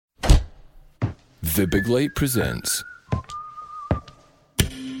The Big Light presents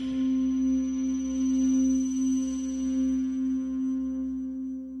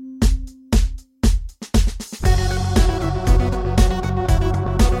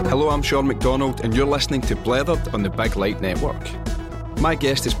Hello, I'm Sean McDonald and you're listening to Blethered on the Big Light Network. My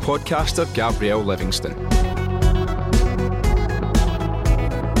guest is podcaster Gabrielle Livingstone.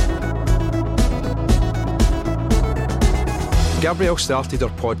 Gabrielle started her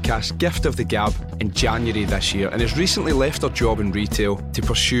podcast Gift of the Gab in January this year and has recently left her job in retail to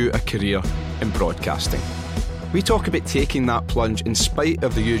pursue a career in broadcasting. We talk about taking that plunge in spite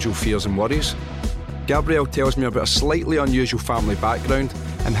of the usual fears and worries. Gabrielle tells me about a slightly unusual family background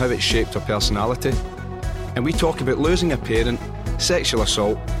and how it shaped her personality. And we talk about losing a parent, sexual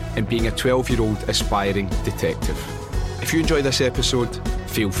assault, and being a 12-year-old aspiring detective. If you enjoy this episode,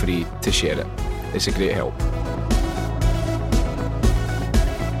 feel free to share it. It's a great help.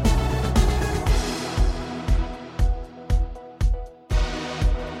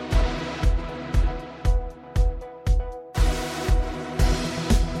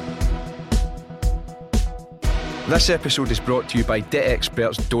 This episode is brought to you by debt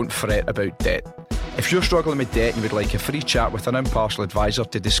experts Don't Fret About Debt. If you're struggling with debt and you would like a free chat with an impartial advisor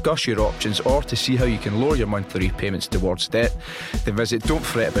to discuss your options or to see how you can lower your monthly repayments towards debt, then visit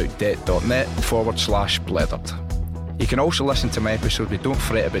don'tfretaboutdebt.net/blethered. You can also listen to my episode with Don't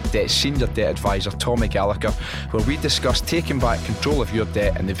Fret About Debt Senior Debt Advisor Tommy Gallagher, where we discuss taking back control of your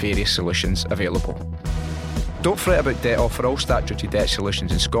debt and the various solutions available. Don't Fret About Debt offer all statutory debt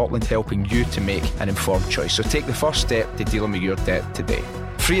solutions in Scotland, helping you to make an informed choice. So take the first step to dealing with your debt today.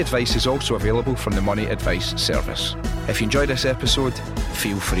 Free advice is also available from the Money Advice Service. If you enjoyed this episode,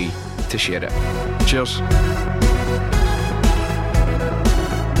 feel free to share it. Cheers.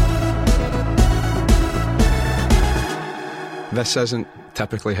 This isn't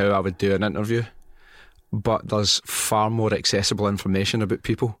typically how I would do an interview, but there's far more accessible information about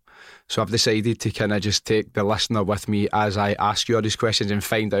people. So I've decided to kind of just take the listener with me as I ask you all these questions and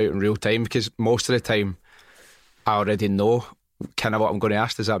find out in real time, because most of the time I already know kind of what I'm going to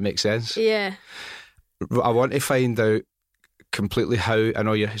ask. Does that make sense? Yeah. I want to find out completely how, I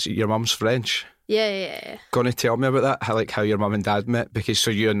know your mum's French. Yeah. Going to tell me about that, how your mum and dad met, because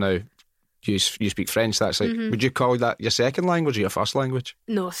so you now, you speak French, that's like, would you call that your second language or your first language?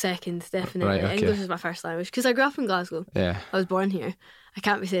 No, second, definitely. Right, okay. English is my first language, because I grew up in Glasgow. Yeah. I was born here. I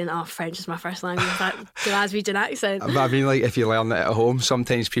can't be saying, French is my first language, that Glaswegian accent. But I mean, if you learn it at home,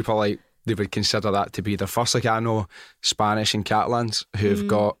 sometimes people they would consider that to be their first. I know Spanish and Catalans who've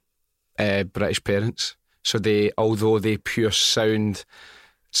got British parents, so although they pure sound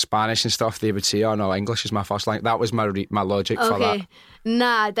Spanish and stuff, they would say, oh no, English is my first language. That was my logic for that.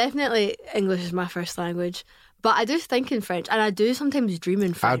 Nah, definitely English is my first language. But I do think in French, and I do sometimes dream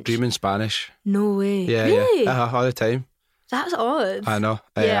in French. I dream in Spanish. No way. Yeah, really? Yeah. All the time. That's odd. I know.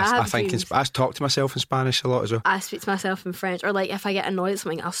 Yeah, I think I talk to myself in Spanish a lot as well. I speak to myself in French, or if I get annoyed at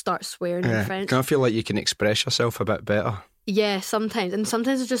something, I'll start swearing in French. Can I feel like you can express yourself a bit better? Yeah, sometimes. And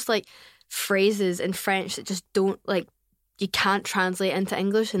sometimes it's just phrases in French that just don't you can't translate into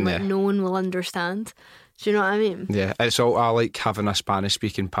English, and no one will understand. Do you know what I mean? Yeah, it's all, I like having a Spanish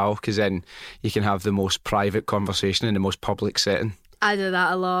speaking pal, because then you can have the most private conversation in the most public setting. I do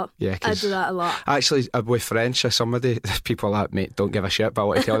that a lot. Yeah, I do that a lot. Actually, with French, people that, mate, don't give a shit, but I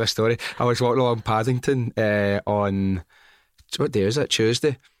want to tell this story. I was walking along Paddington on, what day was it?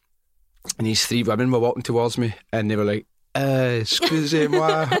 Tuesday. And these three women were walking towards me and they were like,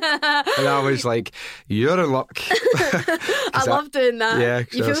 excusez-moi. And I was like, you're in luck. I love doing that. Yeah.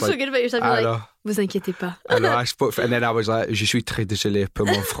 You feel so good about yourself. You're like, vous inquiétez pas. I know, I spoke, and then I was like, je suis très désolé pour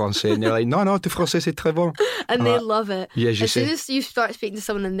mon français. And they're like, non, ton français c'est très bon. And they love it. Yeah, as soon as you start speaking to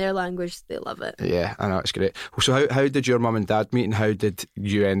someone in their language, they love it. Yeah, I know, it's great. So how did your mum and dad meet, and how did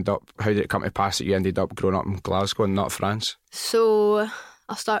it come to pass that you ended up growing up in Glasgow and not France? So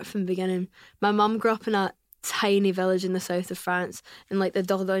I'll start from the beginning. My mum grew up in a tiny village in the south of France, in the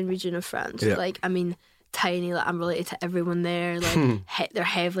Dordogne region of France. Yeah. Tiny, I'm related to everyone there, they're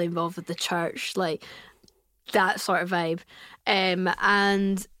heavily involved with the church, that sort of vibe.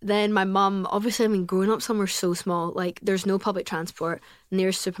 And then my mum, obviously, growing up somewhere so small, there's no public transport.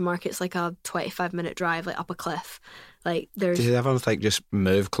 Nearest supermarket's a 25-minute drive, up a cliff. There's. Did you ever just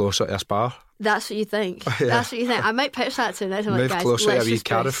move closer to a Spa? That's what you think. Yeah. That's what you think. I might pitch that to next time. Move guys, closer to a wee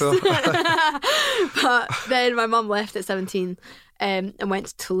Carrefour. But then my mum left at 17 and went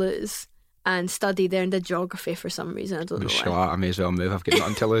to Toulouse. and studied there and did geography for some reason. I don't know why. I may as well move. I've got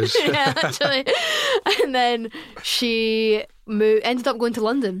nothing to lose. Yeah, actually. And then she ended up going to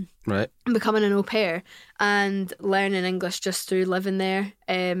London. Right. And becoming an au pair and learning English just through living there.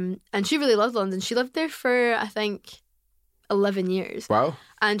 And she really loved London. She lived there for, I think, 11 years. Wow.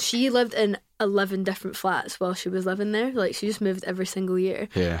 And she lived in 11 different flats while she was living there. Like, she just moved every single year.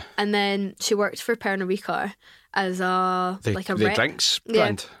 Yeah. And then she worked for Pernod Ricard as a drinks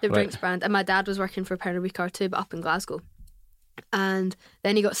brand. Yeah, the drinks brand. And my dad was working for Pernod Ricard too, but up in Glasgow. And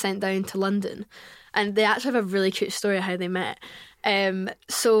then he got sent down to London. And they actually have a really cute story of how they met.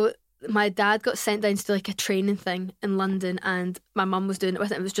 So my dad got sent down to do like a training thing in London, and my mum was doing it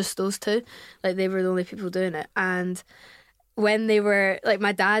with it. It was just those two. Like, they were the only people doing it. And when they were, like,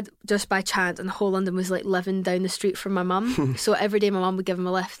 my dad, just by chance, and the whole London was like living down the street from my mum. So every day my mum would give him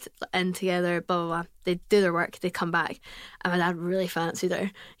a lift in together, blah, blah, blah. They'd do their work, they'd come back. And my dad really fancied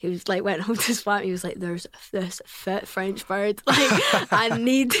her. He was like, went home to his flat, he was like, there's this fit French bird. Like, I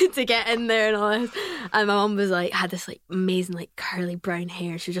need to get in there and all this. And my mum was like, had this like amazing, like curly brown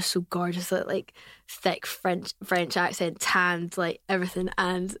hair. She was just so gorgeous, like thick French accent, tanned, like everything.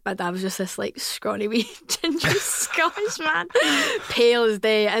 And my dad was just this like scrawny wee ginger Scottish man, pale as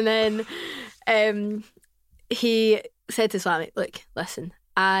day. And then he said to his family, look, listen,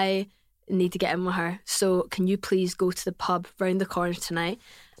 I need to get in with her, so can you please go to the pub round the corner tonight,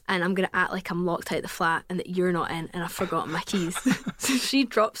 and I'm going to act like I'm locked out the flat and that you're not in and I've forgotten my keys. So she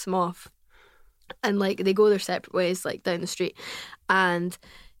drops him off, and like they go their separate ways, like down the street. And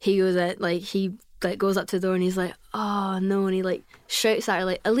he goes out, like he like goes up to the door and he's like, oh no, and he like shouts at her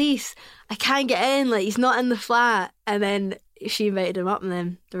like, Elise, I can't get in, like he's not in the flat. And then she invited him up, and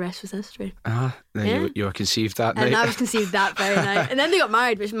then the rest was history. Then you were conceived that night. And I was conceived that very night. And then they got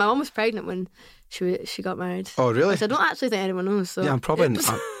married, which my mum was pregnant when she got married. Oh really? So I don't actually think anyone knows. So. Yeah, I'm probably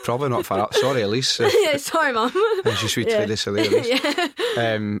not far up. Sorry, Elise. Yeah, sorry, Mum. Je suis très désolé,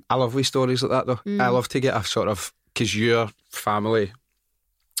 Elise. I love wee stories like that though. I love to get a sort of, because your family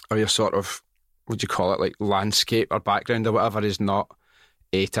or your sort of, what do you call it, like landscape or background or whatever is not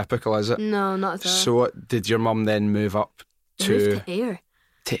atypical, is it? No, not at all. So what, did your mum then move up to Ayr?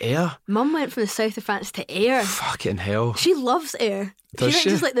 To Ayr? Mum went from the south of France to Ayr. Fucking hell. She loves Ayr. Does she?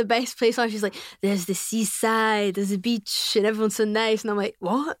 It's like the best place on. She's like, there's the seaside, there's the beach, and everyone's so nice. And I'm like,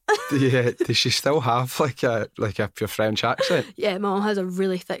 what? Yeah. Does she still have like a pure French accent? Yeah, my mum has a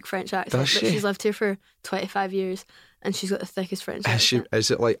really thick French accent. Does she? But she's lived here for 25 years, and she's got the thickest French accent.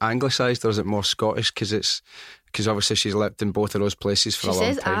 Is it like anglicised or is it more Scottish? Because obviously she's lived in both of those places for a long time.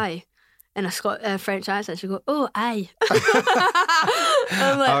 She says aye in a French accent. She'll go, oh, aye.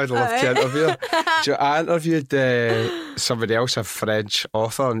 I would love to interview her. I interviewed somebody else, a French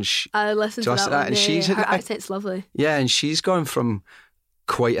author, and I listened to that one, and her accent's lovely. Yeah, and she's gone from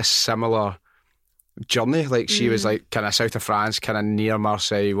quite a similar journey. Like she was like kind of south of France, kind of near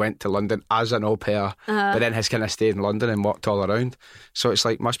Marseille, went to London as an au pair, but then has kind of stayed in London and walked all around. So it's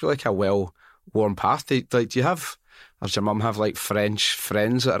like, must be like a well-worn path. Do you have, or does your mum have like French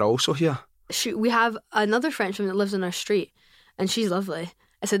friends that are also here? We have another Frenchwoman that lives on our street, and she's lovely.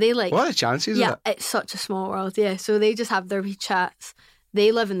 So they like, what are the chances of yeah, it? it's such a small world. Yeah, so they just have their wee chats.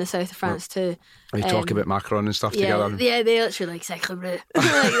 They live in the south of France too. We talk about Macron and stuff together. Yeah, they literally like sacre bleu.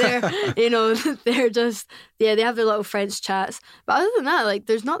 Like they're just, yeah, they have their little French chats. But other than that, like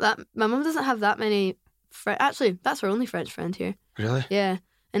there's not that, my mum doesn't have that many actually, that's her only French friend here. Really? Yeah.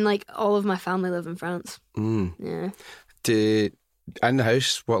 And like all of my family live in France. Yeah. In the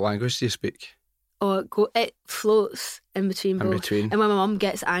house, what language do you speak? Oh, it floats in between both. And when my mum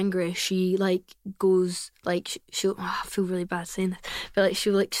gets angry, she like goes like she'll. I feel really bad saying this, but like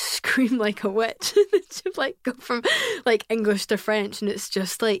she'll like scream like a witch. She'll like go from like English to French, and it's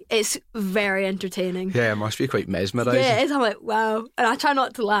just like it's very entertaining. Yeah, it must be quite mesmerising. Yeah, it is. I'm like, wow, and I try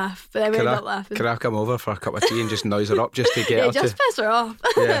not to laugh, but I end up laughing. Can I come over for a cup of tea and just noise her up just to get her just piss her off,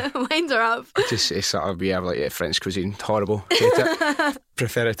 wind her up. Just sort of, we have like French cuisine, horrible. Hate it.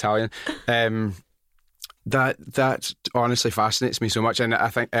 Prefer Italian. That honestly fascinates me so much, and I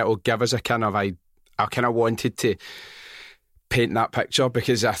think it'll give us a kind of I kind of wanted to paint that picture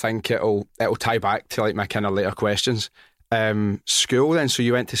because I think it'll tie back to like my kind of later questions. School then, so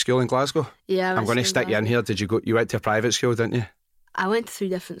you went to school in Glasgow? Yeah, I'm going to stick you in here. You went to a private school, didn't you? I went to 3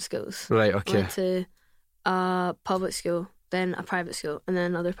 different schools. Right, okay. I went to a public school, then a private school, and then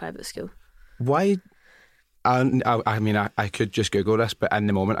another private school. Why? I mean, I could just Google this, but in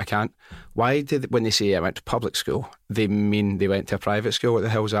the moment I can't. Why when they say I went to public school, they mean they went to a private school? What the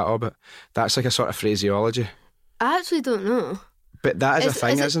hell's that all about? That's like a sort of phraseology. I actually don't know. But that is a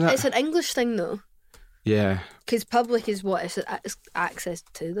thing, isn't it? It's an English thing, though. Yeah. Because public is what? It's access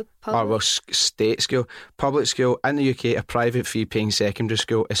to the public. Oh, well, state school. Public school in the UK, a private fee-paying secondary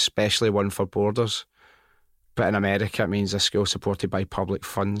school, especially one for boarders. But in America, it means a school supported by public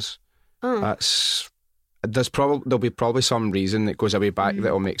funds. Oh. There'll be probably some reason that goes a way back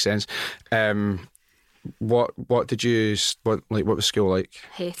that'll make sense. What was school like?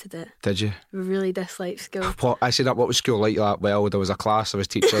 Hated it. Did you? Really disliked school. What was school like? Well, there was a class, there was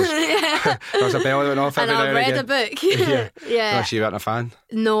teachers. Yeah. There was a bell that went off every and now I and read again. a book. Yeah. Yeah. Unless you weren't a fan.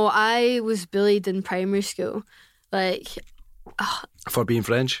 No, I was bullied in primary school. Like, For being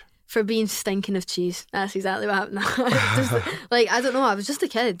French? for being stinking of cheese. That's exactly what happened. I don't know, I was just a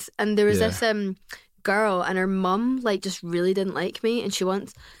kid, and there was this girl, and her mum just really didn't like me, and she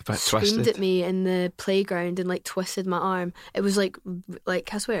once screamed at me in the playground and twisted my arm. It was like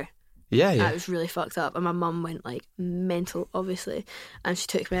I swear. Yeah. It was really fucked up, and my mum went mental, obviously, and she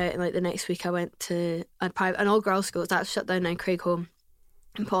took me out, and the next week I went to an all girls school that's shut down now, Craigholme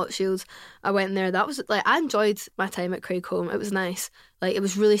in Pottshields. I went there. That was I enjoyed my time at Craigholme. It was nice. It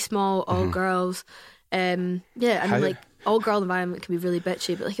was really small, all girls. All girl environment can be really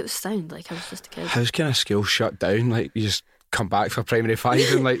bitchy, but it was sound. I was just a kid. How's kind of school shut down? You just come back for primary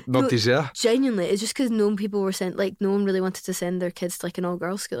 5 and nobody's there. Genuinely, it's just because no people were sent. No one really wanted to send their kids to an all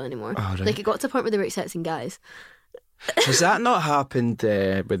girls school anymore. Oh, right. It got to a point where they were accepting guys. Has that not happened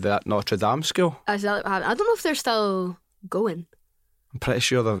with that Notre Dame school? I don't know if they're still going. I'm pretty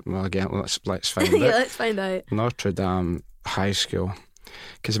sure they're. Well, again, let's find out. Yeah, let's find out. Notre Dame High School.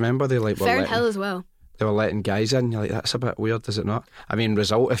 Because remember they were Fernhill as well. They were letting guys in. You're that's a bit weird, is it not? I mean,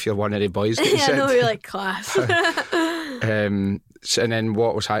 result if you're one of the boys getting yeah, sent. no, you're class. And then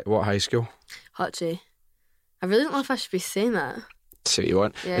what high school? Hutchie. I really don't know if I should be saying that. See what you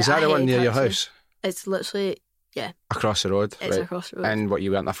want. Yeah, is that the one near your Hutchie. house? It's literally Across the road. It's right. across the road. And what,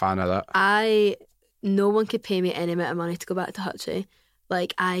 you weren't a fan of that? No one could pay me any amount of money to go back to Hutchie.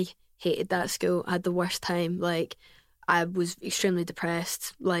 I hated that school. I had the worst time. I was extremely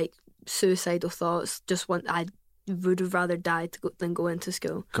depressed. Suicidal thoughts. I would have rather died than go into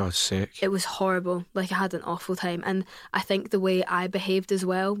school. God's sake. It was horrible. I had an awful time, and I think the way I behaved as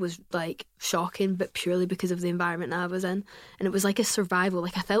well was shocking, but purely because of the environment I was in, and it was a survival. I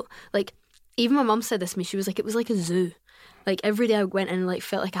felt even my mum said this to me. She was it was like a zoo. Every day I went in and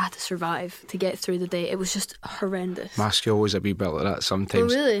felt like I had to survive to get through the day. It was just horrendous. My school was a wee bit like that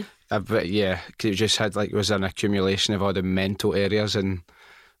sometimes. Oh, really? But yeah, because it just had it was an accumulation of all the mental areas in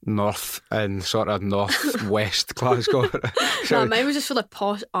north and sort of northwest Glasgow. No, mine was just full of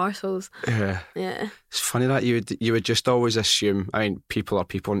posh arseholes. Yeah. It's funny that you would just always assume. I mean, people are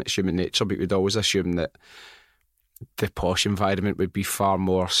people and it's human nature, but you'd always assume that the posh environment would be far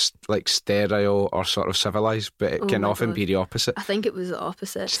more sterile or sort of civilised, but it can often be the opposite. I think it was the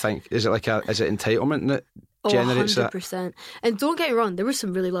opposite. Is it is it entitlement that generates 100%. that? And don't get me wrong, there were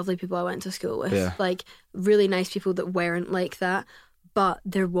some really lovely people I went to school with. Yeah. Really nice people that weren't like that. But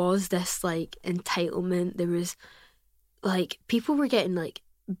there was this entitlement. There was people were getting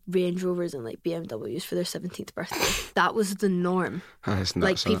Range Rovers and BMWs for their 17th birthday. That was the norm. That's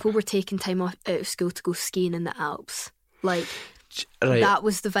nuts, people were taking time off out of school to go skiing in the Alps. Right. That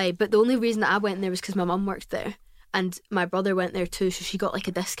was the vibe. But the only reason that I went there was because my mum worked there. And my brother went there too, so she got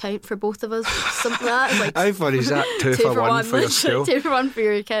a discount for both of us. Something like that. How funny is that? Two for one for your school. 2 for 1 for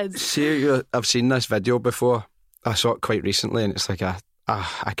your kids. See, I've seen this video before. I saw it quite recently, and it's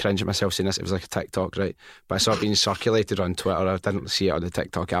I cringe at myself seeing this. It was a TikTok, right? But I saw it being circulated on Twitter. I didn't see it on the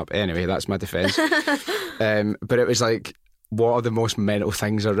TikTok app. Anyway, that's my defence. But it was what are the most mental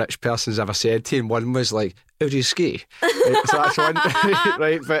things a rich person's ever said to you? And one was how do you ski? So that's one,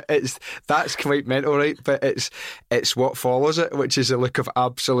 right? But that's quite mental, right? But it's what follows it, which is a look of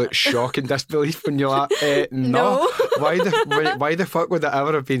absolute shock and disbelief when you're no. Why the fuck would I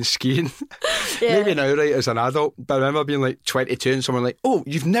ever have been skiing? Yeah. Maybe now, right, as an adult, but I remember being 22 and someone oh,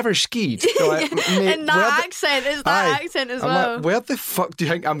 you've never skied? Mate, and that accent is that accent as well. Where the fuck do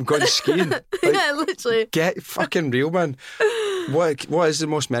you think I'm going skiing? Yeah, literally. Get fucking real, man. What is the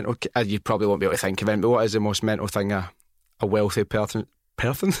most mental? You probably won't be able to think of it, but what is the most mental thing a wealthy person?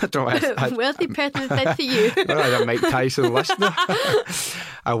 Wealthy person said to you. A Mike Tyson listener.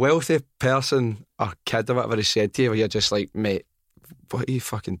 A wealthy person or kid or whatever he said to you, where you're just mate, what are you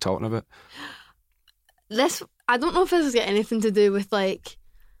fucking talking about? I don't know if this has got anything to do with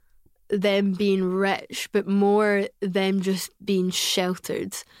them being rich, but more them just being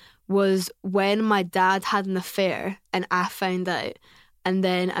sheltered. Was when my dad had an affair and I found out, and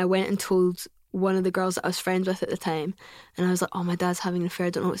then I went and told one of the girls that I was friends with at the time, and I was like, oh, my dad's having an affair, I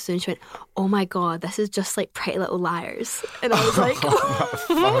don't know what to do. And she went, oh my God, this is just like Pretty Little Liars. And I was like,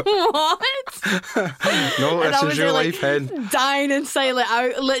 what? No, And this I was is your there, life, hen. dying inside, like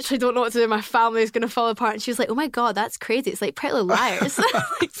I literally don't know what to do, my family is going to fall apart. And she was like, oh my God, that's crazy, it's like Pretty Little Liars.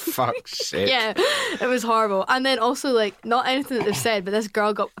 Fuck's sake. Yeah, it was horrible. And then also, like, not anything that they've said, but this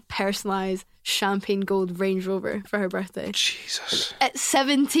girl got a personalised champagne gold Range Rover for her birthday Jesus. at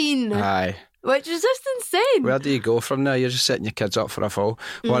 17. Aye. Which is just insane. Where do you go from there? You're just setting your kids up for a fall.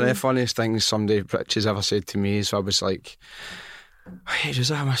 One of the funniest things somebody rich has ever said to me is I was like, hey,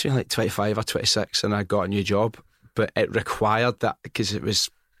 I must be like 25 or 26 and I got a new job, but it required that, because it was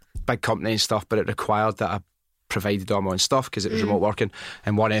big company and stuff, but it required that I provided all my own stuff because it was remote working,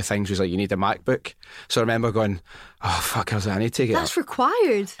 and one of the things was like, you need a MacBook. So I remember going, oh fuck, I was like, I need to get That's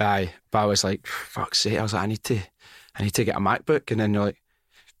required. Aye, but I was like, fuck's sake, I was like, I need to get a MacBook. And then you're like,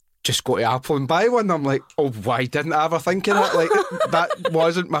 just go to Apple and buy one. I'm like, oh, why didn't I ever think of that? Like, that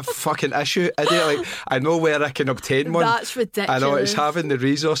wasn't my fucking issue, idiot. Like, I know where I can obtain one. That's ridiculous. I know, it's having the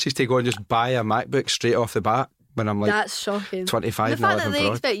resources to go and just buy a MacBook straight off the bat when I'm like, that's shocking. 25 The and fact that they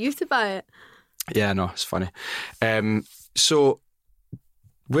expect you to buy it. Yeah, no, it's funny. So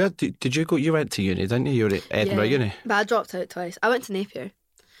where did you go? You went to uni, didn't you? You were at Edinburgh Uni. But I dropped out twice. I went to Napier.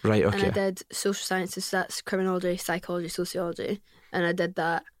 Right, okay. And I did social sciences, so that's criminology, psychology, sociology. And I did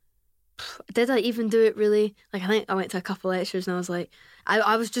that. Did I even do it really? Like, I think I went to a couple lectures and I was like,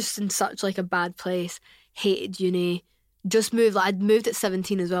 I was just in such like a bad place. Hated uni. Just moved. Like, I'd moved at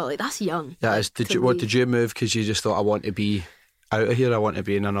 17 as well. Like, that's young. Yeah, like, did you move because you just thought, I want to be out of here, I want to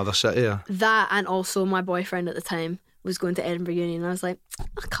be in another city? Or? That, and also my boyfriend at the time was going to Edinburgh Uni, and I was like,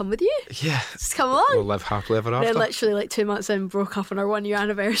 I'll come with you. Yeah. Just come along. We'll live happily ever after. Then literally like 2 months in, broke up on our 1 year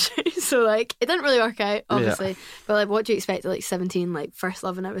anniversary. So like, it didn't really work out, obviously. Yeah. But like, what do you expect at like 17, like first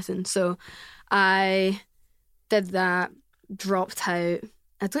love and everything? So I did that, dropped out.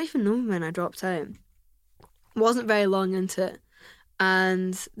 I don't even know when I dropped out. Wasn't very long into it.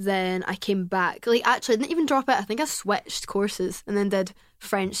 And then I came back. Like, actually, I didn't even drop out. I think I switched courses and then did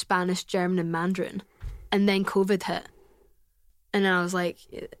French, Spanish, German and Mandarin. And then COVID hit. And then I was like,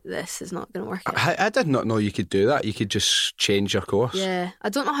 this is not going to work out. I did not know you could do that. You could just change your course. Yeah. I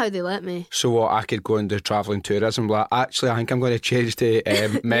don't know how they let me. So what, I could go and do travelling tourism. Like, actually, I think I'm going to change to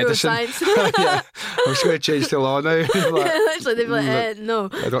medicine. Yeah, I'm just going to change to law now. Like, yeah, literally, they'd be like, no.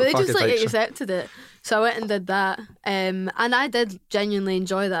 But they just like so. accepted it. So I went and did that. And I did genuinely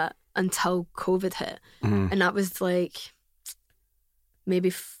enjoy that until COVID hit. Mm-hmm. And that was like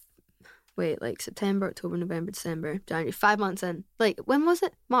maybe... like September, October, November, December, January, 5 months in. Like, when was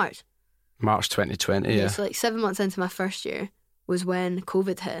it? March 2020, yeah. So like 7 months into my first year was when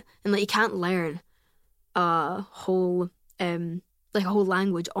COVID hit. And like, you can't learn a whole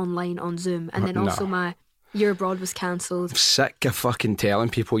language online on Zoom. And then also my year abroad was cancelled. I'm sick of fucking telling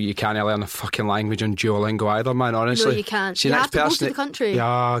people you can't learn a fucking language on Duolingo either, man, honestly. No, you can't. You have to go to the country.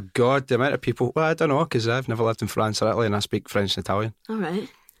 Yeah, God, the amount of people... Well, I don't know, because I've never lived in France or Italy and I speak French and Italian. All right.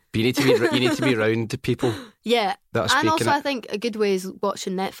 But you need to be around the people. Yeah, that are speaking and also it. I think a good way is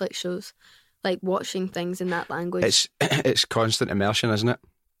watching Netflix shows, like watching things in that language. It's constant immersion, isn't it?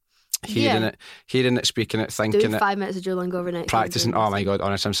 Hearing it, speaking it, thinking doing it. 5 minutes of Duolingo overnight. Practicing. Oh my God,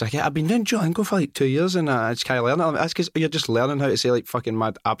 honestly, I'm sick. I've been doing Duolingo for like 2 years and I just can't learn it. That's because you're just learning how to say like fucking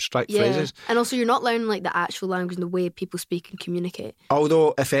mad abstract phrases. And also you're not learning like the actual language and the way people speak and communicate.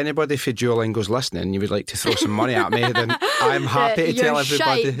 Although, if anybody for Duolingo's listening, you would like to throw some money at me, then I'm happy to tell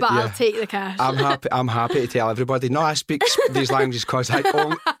everybody. Shite, but I'll take the cash. I'm happy to tell everybody. No, I speak these languages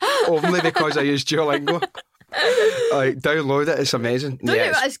only because I use Duolingo. Like, download it, it's amazing.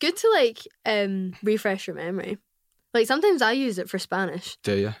 It's good to like refresh your memory. Like, sometimes I use it for Spanish.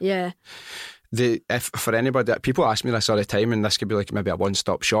 Do you? Yeah. For anybody, people ask me this all the time, and this could be like maybe a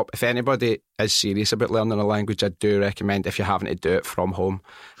one-stop shop. If anybody is serious about learning a language, I do recommend, if you're having to do it from home,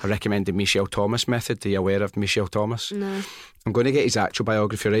 I recommend the Michel Thomas method. Are you aware of Michel Thomas? No. I'm going to get his actual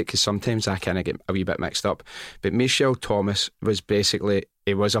biography right, because sometimes I kind of get a wee bit mixed up. But Michel Thomas was basically,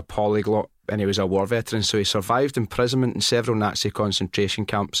 he was a polyglot and he was a war veteran, so he survived imprisonment in several Nazi concentration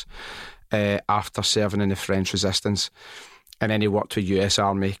camps after serving in the French resistance. And then he worked with US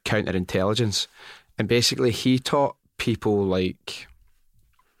Army counterintelligence. And basically he taught people like...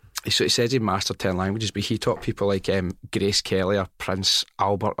 So he says he mastered 10 languages, but he taught people like Grace Kelly or Prince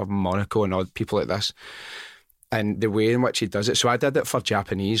Albert of Monaco and all people like this. And the way in which he does it... So I did it for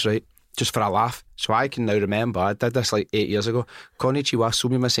Japanese, right? Just for a laugh. So I can now remember, I did this like 8 years ago. Konnichiwa,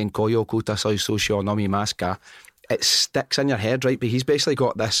 sumimasen, koyo kuta sai sushi no mimasu ka. It sticks in your head, right? But he's basically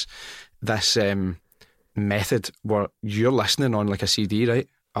got this method where you're listening on like a CD, right?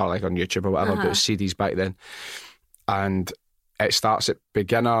 or like on YouTube or whatever, but it was CDs back then. And it starts at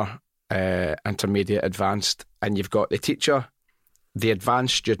beginner, intermediate, advanced, and you've got the teacher, the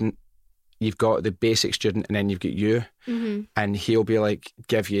advanced student, you've got the basic student, and then you've got you. And he'll be like,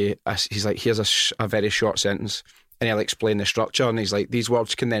 he's like, here's a very short sentence, and he'll explain the structure, and he's like, these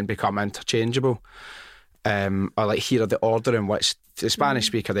words can then become interchangeable, or like, here are the order in which the Spanish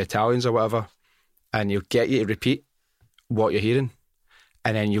speaker, the Italians or whatever, and he'll get you to repeat what you're hearing.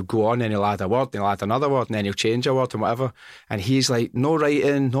 And then you'll go on and he'll add a word, and he'll add another word, and then he'll change a word and whatever. And he's like, no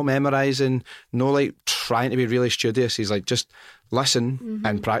writing, no memorising, no like trying to be really studious. He's like, just listen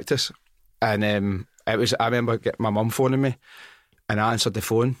and practice. And I remember my mum phoning me, and I answered the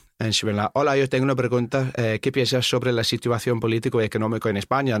phone, and she went like, hola, yo tengo una pregunta, ¿qué piensas sobre la situación político-económica en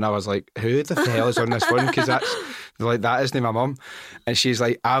España? And I was like, who the hell is on this phone? Because that isn't my mum. And she's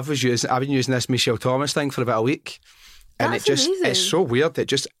like, I've been using this Michelle Thomas thing for about a week. And it's so weird. It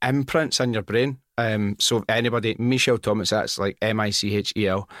just imprints in your brain. So anybody, Michelle Thomas, that's like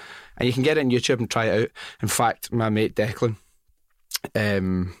Michel, and you can get it on YouTube and try it out. In fact, my mate Declan,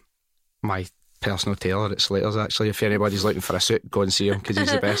 my personal tailor at Slater's, actually, if anybody's looking for a suit, go and see him because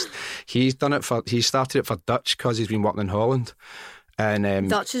he's the best. He started it for Dutch because he's been working in Holland. And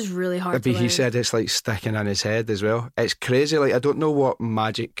Dutch is really hard to learn. He said it's like sticking in his head as well. It's crazy. Like, I don't know what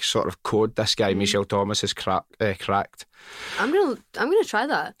magic sort of code this guy Michel Thomas has cracked. I'm gonna try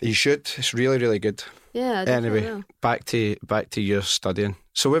that. You should. It's really, really good. Yeah. Anyway, back to your studying.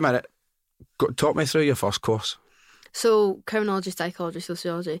 So wait a minute. Talk me through your first course. So criminology, psychology,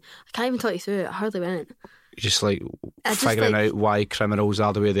 sociology. I can't even talk you through it. I hardly went. Just like figuring out why criminals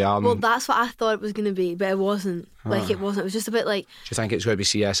are the way they are. Well, that's what I thought it was going to be, but it wasn't. Like, it wasn't. It was just a bit like... Do you think it's going to be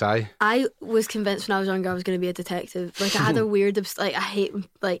CSI? I was convinced when I was younger I was going to be a detective. Like, I had a weird... like, I hate...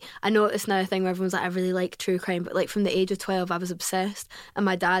 Like, I know it's now a thing where everyone's like, I really like true crime, but like from the age of 12, I was obsessed. And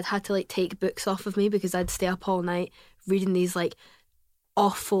my dad had to like take books off of me because I'd stay up all night reading these like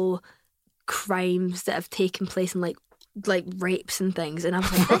awful crimes that have taken place in like rapes and things, and I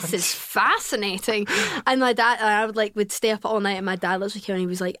was like, this is fascinating. And my dad, I would stay up all night, and my dad literally came and he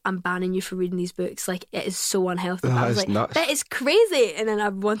was like, I'm banning you for reading these books, like it is so unhealthy. I was like, nuts. That is crazy. And then I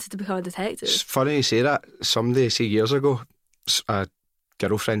wanted to become a detective. It's funny you say that. Somebody, years ago, a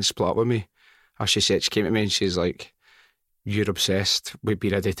girlfriend split up with me, or she came to me and she's like, you're obsessed with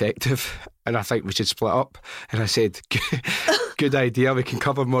being a detective and I think we should split up. And I said, good idea, we can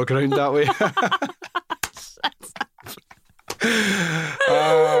cover more ground that way.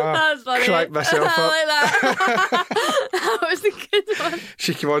 That's funny. Cracked myself up. I like that. That was a good one.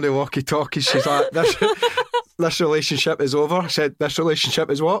 She came on the walkie-talkie. She's like, this relationship is over. I said, this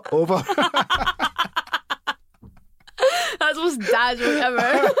relationship is what? Over. That's the most dad joke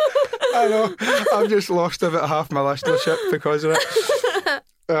ever. I know. I've just lost about half my listenership because of it.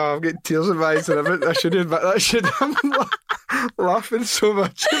 Oh, I'm getting tears in my eyes and everything. I should admit that shit. I'm laughing so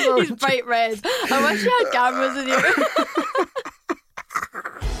much. He's bright red. I wish you had cameras in here.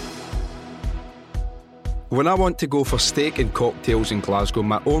 When I want to go for steak and cocktails in Glasgow,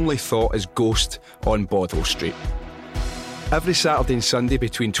 my only thought is Ghost on Bothwell Street. Every Saturday and Sunday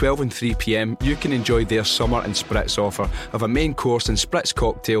between 12 and 3 p.m, you can enjoy their summer and spritz offer of a main course and spritz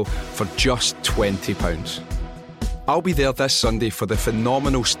cocktail for just £20. I'll be there this Sunday for the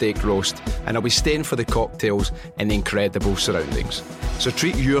phenomenal steak roast, and I'll be staying for the cocktails in the incredible surroundings. So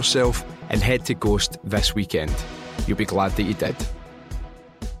treat yourself and head to Ghost this weekend. You'll be glad that you did.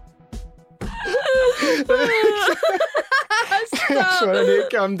 Sorry, Nate,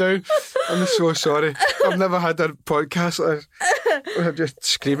 calm down. I'm so sorry. I've never had a podcast like this. I'm just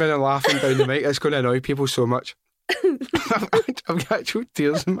screaming and laughing down the mic. It's going to annoy people so much. I've got actual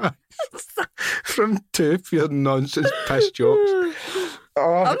tears in my eyes from two pure nonsense piss jokes.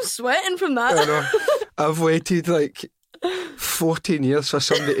 Oh, I'm sweating from that. I know. I've waited like 14 years for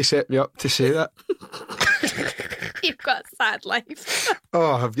somebody to set me up to say that. You've got a sad life.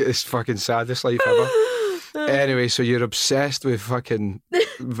 Oh, I've got this fucking saddest life ever. Anyway, so you're obsessed with fucking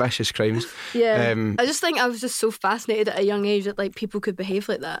vicious crimes. Yeah. I just think I was just so fascinated at a young age that like people could behave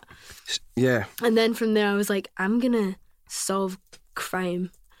like that. Yeah. And then from there I was like, I'm gonna solve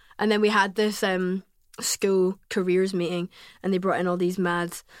crime. And then we had this school careers meeting, and they brought in all these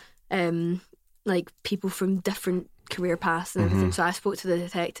mad like people from different career paths and everything. So I spoke to the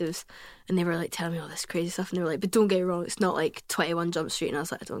detectives, and they were like telling me all this crazy stuff, and they were like, but don't get me wrong, it's not like 21 Jump Street. And I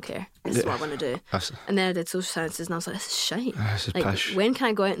was like, I don't care, this is what I want to do. And then I did social sciences, and I was like, this is shite. This is like pish. When can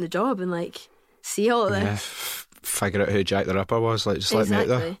I go out in the job and like see all of this? Figure out who Jack the Ripper was, like just let me out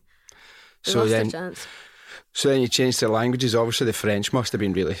there. They so lost then their chance. So then you changed to languages. Obviously the French must have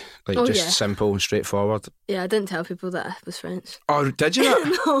been really simple and straightforward. Yeah, I didn't tell people that I was French. Oh, did you not?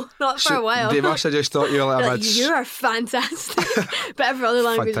 No, not for a while. They must have just thought you were like, you are fantastic. But every other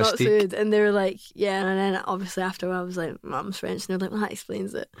language not so good. And they were like, yeah, and then obviously after a while I was like, Mum's French, and they're like, well, that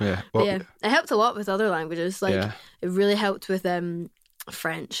explains it. Yeah. Well, yeah. It helped a lot with other languages. Like it really helped with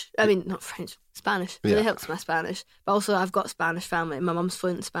French. I mean, not French, Spanish. It really helped with my Spanish. But also I've got Spanish family. My mum's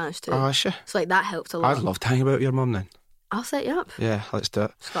fluent in Spanish too. Oh, is she? So like that helped a lot. I'd love to hang about with your mum then. I'll set you up. Yeah, let's do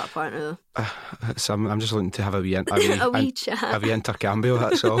it. She's got a partner though. I'm just looking to have a wee chat. A wee intercambio,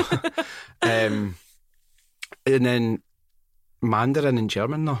 that's all. And then Mandarin and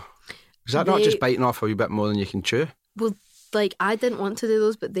German though. Is that not just biting off a wee bit more than you can chew? Well, like I didn't want to do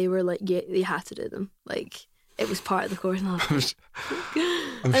those, but they were like, yeah, they had to do them. Like it was part of the course.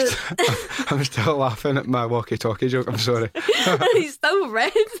 I'm still laughing at my walkie-talkie joke. I'm sorry. He's still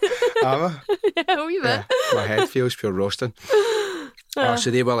red. Am I? Yeah, a wee bit. Yeah, my head feels pure roasting.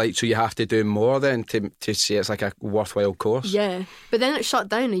 So they were like, so you have to do more then to say it's like a worthwhile course? Yeah, but then it shut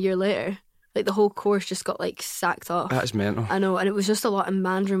down a year later. Like the whole course just got like sacked off. That's mental. I know, and it was just a lot. And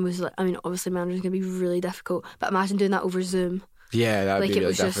Mandarin was like, I mean, obviously Mandarin's going to be really difficult, but imagine doing that over Zoom. Yeah, that'd like be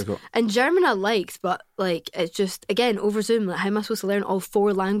really difficult. And German I liked, but like it's just, again, over Zoom, like how am I supposed to learn all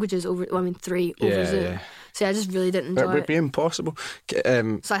 4 languages over, well, I mean 3 over Zoom. Yeah. So I just really didn't enjoy it. It would be impossible.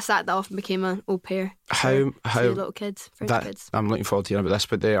 So I sacked that off and became an au pair. How little kids, French kids. I'm looking forward to hearing about this,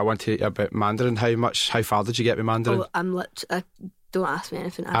 but I want to hear about Mandarin. How far did you get with Mandarin? Oh, don't ask me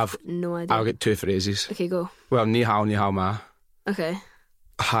anything. I've no idea. I'll get 2 phrases. Okay, go. Well, ni hao ma. Okay.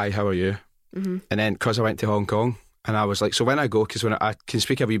 Hi, how are you? Mm-hmm. And then because I went to Hong Kong, and I was like, so when I go, because when I can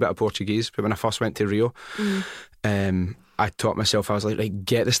speak a wee bit of Portuguese, but when I first went to Rio, I taught myself, I was like,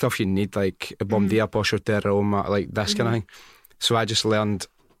 get the stuff you need, like bom dia, posso ter Roma, like this kind of thing. So I just learned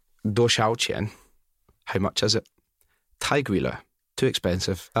do xiao qian. How much is it? Tai guila. Too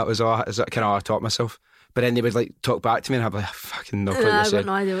expensive. That was all. Is that kind of how I taught myself? But then they would like talk back to me, and I'd be like, fucking no clue what you're saying.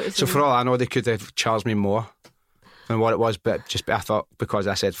 No idea what you're saying. So for all I know, they could have charged me more than what it was, but I thought because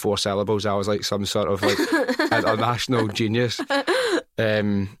I said 4 syllables, I was like some sort of like international genius.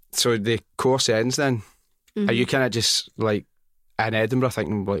 So the course ends then. Are you kind of just like in Edinburgh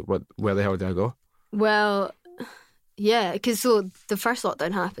thinking, like, where the hell do I go? Well, yeah, because so the first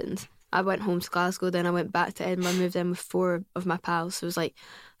lockdown happened. I went home to Glasgow, then I went back to Edinburgh, moved in with 4 of my pals. So it was like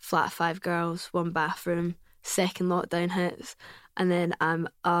flat 5 girls, 1 bathroom. Second lockdown hits, and then I'm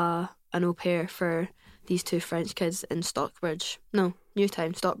an au pair for these 2 French kids in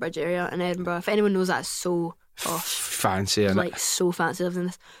Newtown, Stockbridge area in Edinburgh. If anyone knows that, it's so posh. Fancy, innit? Like so fancy. Living in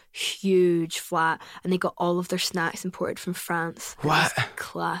this huge flat, and they got all of their snacks imported from France. What?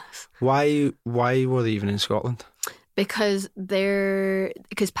 Class. Why were they even in Scotland? Because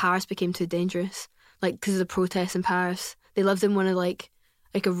Paris became too dangerous. Like because of the protests in Paris. They lived in one of like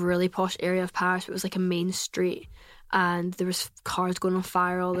a really posh area of Paris. But it was like a main street. And there was cars going on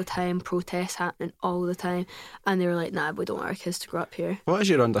fire all the time, protests happening all the time, and they were like, nah, we don't want our kids to grow up here. What is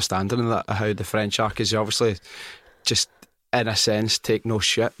your understanding of that, how the French are? Because you obviously just in a sense take no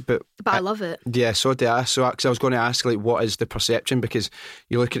shit, but I love it. Yeah, so do I. So cause I was going to ask, like, what is the perception? Because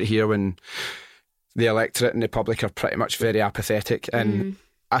you look at it here when the electorate and the public are pretty much very apathetic, and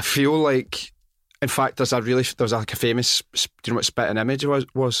I feel like, in fact, there's like a famous, do you know what Spitting Image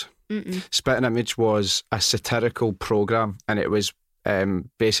was? Mm-mm. Spitting Image was a satirical programme, and it was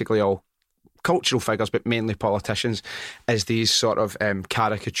basically all cultural figures, but mainly politicians, as these sort of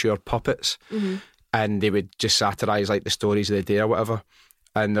caricature puppets, and they would just satirise like the stories of the day or whatever.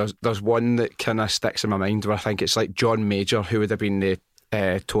 And there's one that kind of sticks in my mind where I think it's like John Major, who would have been the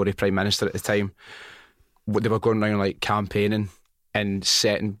Tory Prime Minister at the time. They were going around like campaigning and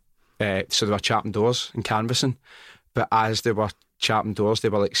setting, so they were chapping doors and canvassing, but as they were chapping doors, they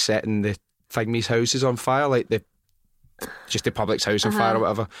were like setting the thingy's houses on fire, like the public's house on fire or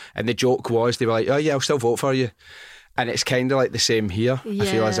whatever. And the joke was, they were like, oh yeah, I'll still vote for you. And it's kind of like the same here. Yeah. I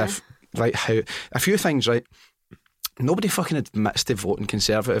feel as if, like, how a few things, right, nobody fucking admits to voting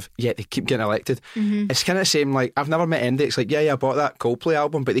Conservative, yet they keep getting elected. It's kind of the same, like, I've never met anybody, it's like, yeah, I bought that Coldplay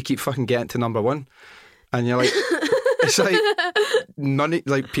album, but they keep fucking getting to number 1. And you're like, it's like none of,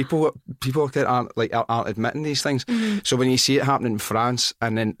 like, people that aren't admitting these things. So when you see it happening in France,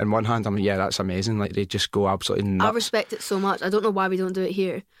 and then on one hand I'm like, yeah, that's amazing, like they just go absolutely nuts. I respect it so much. I don't know why we don't do it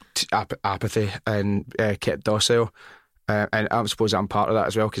here. Apathy and kept docile, and I suppose I'm part of that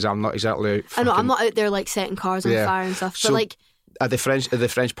as well, because I'm not exactly I know I'm not out there like setting cars on fire and stuff, but like the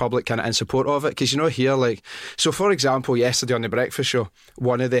French public kind of in support of it? Because here, like, so for example, yesterday on the breakfast show,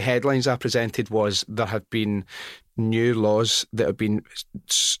 one of the headlines I presented was there had been new laws that have been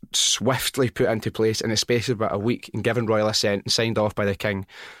swiftly put into place in the space of about a week and given royal assent and signed off by the king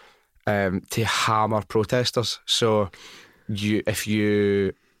to hammer protesters. So even if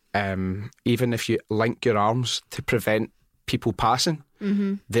you link your arms to prevent people passing,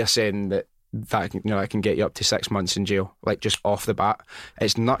 they're saying that can get you up to 6 months in jail, like just off the bat.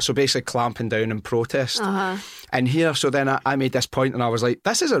 It's not so basically clamping down on protest. And here, so then I made this point and I was like,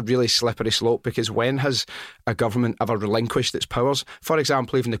 this is a really slippery slope, because when has a government ever relinquished its powers? For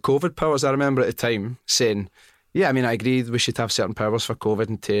example, even the COVID powers, I remember at the time saying, yeah, I mean, I agree we should have certain powers for COVID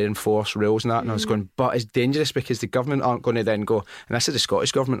and to enforce rules and that. And I was going, but it's dangerous because the government aren't going to then go, and this is the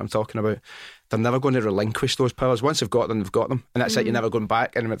Scottish government I'm talking about, they're never going to relinquish those powers. Once they've got them, they've got them. And that's it, you're never going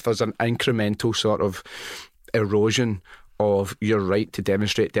back. And if there's an incremental sort of erosion of your right to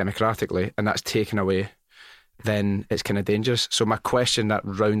demonstrate democratically and that's taken away, then it's kind of dangerous. So my question that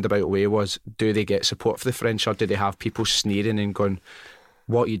roundabout way was, do they get support for the French, or do they have people sneering and going,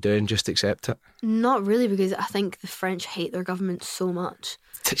 what are you doing, just accept it? Not really, because I think the French hate their government so much.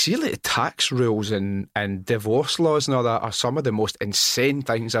 See, like the tax rules and divorce laws and all that are some of the most insane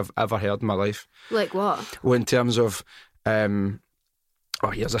things I've ever heard in my life. Like what? Well, in terms of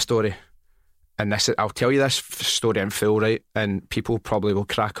here's a story, and I'll tell you this story in full, right? And people probably will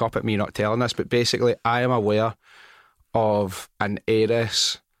crack up at me not telling this, but basically I am aware of an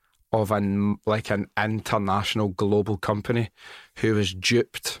heiress of an international global company who was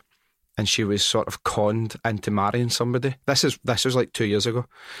duped, and she was sort of conned into marrying somebody. This was like 2 years ago.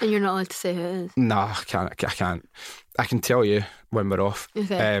 And you're not allowed to say who it is? No, I can't. I can tell you when we're off.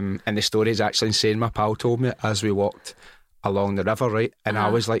 Okay. And the story is actually insane. My pal told me as we walked along the river, right? And I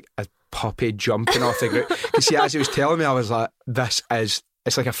was like a puppy jumping off the ground. You see, as he was telling me, I was like, it's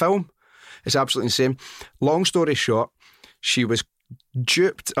like a film. It's absolutely insane. Long story short, she was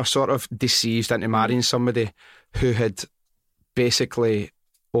duped or sort of deceived into marrying somebody who had basically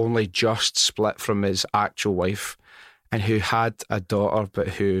only just split from his actual wife and who had a daughter but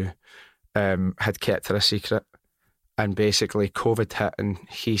who had kept her a secret. And basically COVID hit and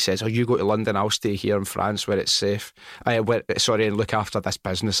he says, you go to London, I'll stay here in France where it's safe. And look after this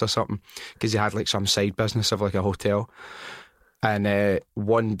business or something, because he had like some side business of like a hotel. And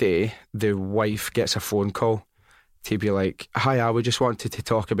one day the wife gets a phone call to be like, hi, we just wanted to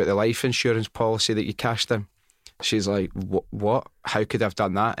talk about the life insurance policy that you cashed in. She's like, what? How could I have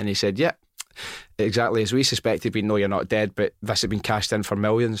done that? And he said, yeah, exactly as we suspected. We know you're not dead, but this had been cashed in for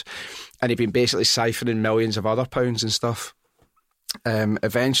millions. And he'd been basically siphoning millions of other pounds and stuff.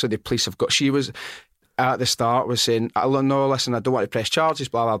 Eventually the police she was at the start was saying, no, listen, I don't want to press charges,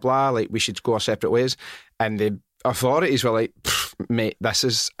 blah, blah, blah, like we should go our separate ways. And the authorities were like, mate, this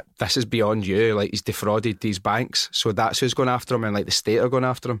is beyond you. Like, he's defrauded these banks, so that's who's going after him, and like the state are going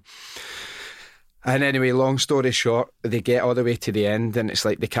after him. And anyway, long story short, they get all the way to the end and it's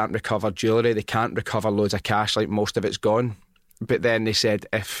like they can't recover jewellery, they can't recover loads of cash, like most of it's gone. But then they said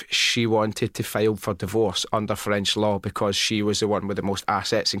if she wanted to file for divorce under French law, because she was the one with the most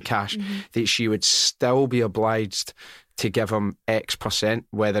assets and cash, that she would still be obliged to give him X percent,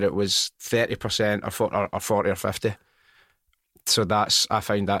 whether it was 30% or 40 or 50. So I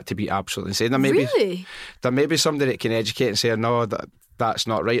find that to be absolutely insane. There may be somebody that can educate and say, no, that's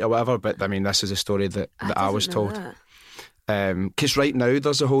not right or whatever, but I mean, this is a story that I was told. Because right now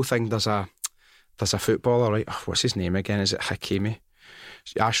there's a whole thing, there's a footballer, right? What's his name again? Is it Hakimi?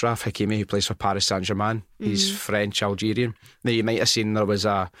 Ashraf Hakimi, who plays for Paris Saint-Germain. He's French-Algerian. Now, you might have seen there was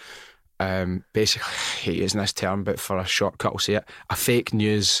a basically, I hate using this term, but for a shortcut I'll say it, a fake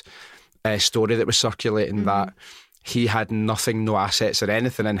news story that was circulating that he had nothing, no assets or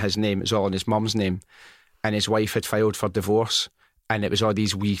anything in his name. It was all in his mum's name, and his wife had filed for divorce. And it was all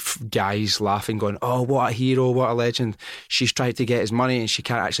these wee guys laughing, going, oh, what a hero, what a legend. She's tried to get his money and she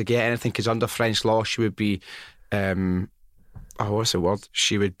can't actually get anything because under French law she would be, what's the word?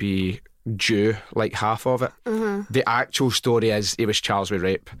 She would be due like half of it. The actual story is he was charged with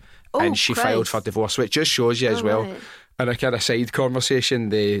rape and she filed for divorce, which just shows you as well. Right. And a kind of side conversation,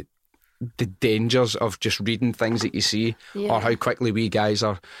 the dangers of just reading things that you see, or how quickly we guys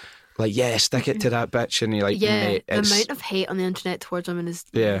are like, yeah, stick it to that bitch, and you're like, mate, the amount of hate on the internet towards women is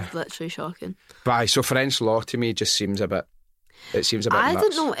literally shocking. But so French law to me just seems a bit. It seems a bit. I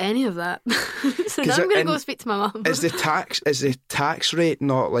didn't know any of that, so now I'm going to go speak to my mum. Is the tax rate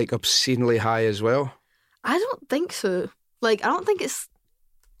not like obscenely high as well? I don't think so. Like, I don't think it's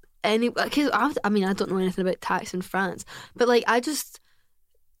any. Because I mean, I don't know anything about tax in France, but like, I just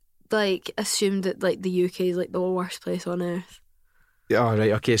like assumed that like the UK is like the worst place on earth. Oh,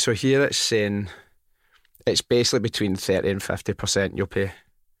 right, okay, so here it's saying it's basically between 30 and 50% you'll pay.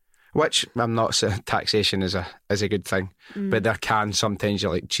 Which I'm not saying taxation is a good thing, but there can sometimes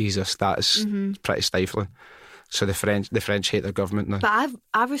you're like, Jesus, that is pretty stifling. So the French hate their government now. But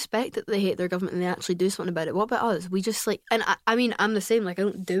I respect that they hate their government and they actually do something about it. What about us? We just like, and I mean, I'm the same. Like, I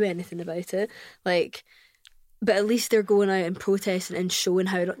don't do anything about it. Like, but at least they're going out and protesting and showing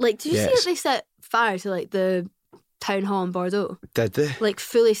how. Like, did you see that they set fire to like the town hall in Bordeaux? Did they? Like,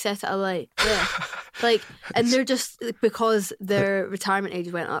 fully set it alight. Yeah. Like, and they're just because their retirement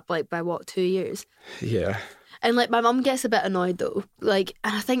age went up like by what, 2 years? Yeah. And like, my mum gets a bit annoyed though. Like,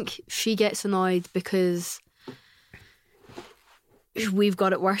 and I think she gets annoyed because we've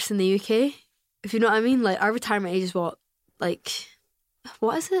got it worse in the UK, if you know what I mean. Like, our retirement age is what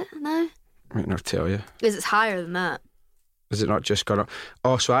is it now? I might not tell you. Is it's higher than that? Is it not just gone up?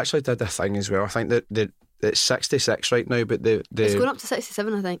 Oh, so I actually did a thing as well. I think that it's 66 right now, but it's going up to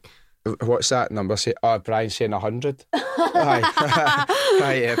 67, I think. What's that number say? Oh, Brian's saying 100. Aye.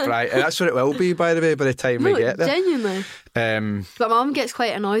 Aye, yeah, Brian. And that's what it will be, by the way, by the time we get there. Genuinely. But Mum gets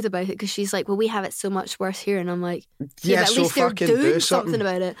quite annoyed about it because she's like, well, we have it so much worse here. And I'm like, yeah, but at least they're doing something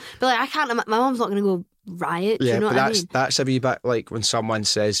about it. But like, I can't, my mum's not going to go riot. Yeah, do you know but what I mean? That's a wee bit like when someone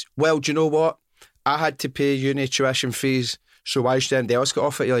says, well, do you know what? I had to pay uni tuition fees, so why should anybody else get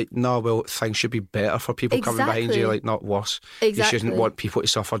off it? You're like, no, well, things should be better for people coming behind you, like, not worse. Exactly. You shouldn't want people to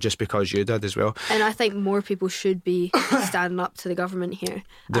suffer just because you did as well. And I think more people should be standing up to the government here.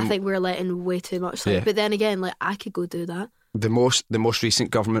 I think we're letting way too much. Like, but then again, like, I could go do that. The most recent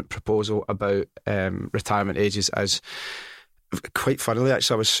government proposal about retirement ages is, quite funnily,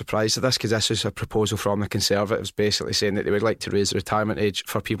 actually, I was surprised at this because this was a proposal from the Conservatives basically saying that they would like to raise the retirement age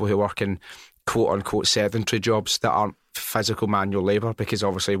for people who work in quote-unquote sedentary jobs that aren't physical manual labour, because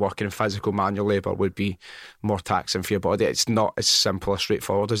obviously working in physical manual labour would be more taxing for your body. It's not as simple or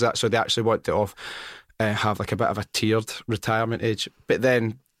straightforward as that. So they actually want to have like a bit of a tiered retirement age. But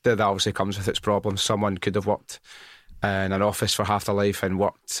then that obviously comes with its problems. Someone could have worked in an office for half their life and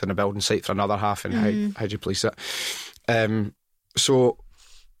worked in a building site for another half, and how do you police it? So,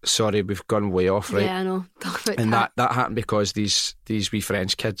 sorry, we've gone way off, right? Yeah, I know. And that happened because these wee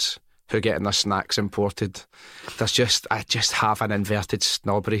French kids who are getting their snacks imported, I just have an inverted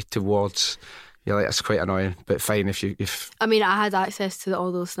snobbery towards. You're like, it's quite annoying, but fine if. I mean, I had access to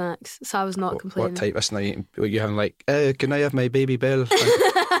all those snacks, so I was not complaining. What type of snack were you having? Like, can I have my Baby Bell?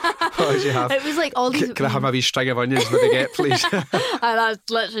 What did you have? It was like all these. Can I have a wee string of onions with a baguette, please? That's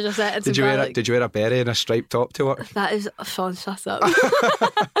literally just it. Did you wear a beret and a striped top to work? That is, Sean, shut up.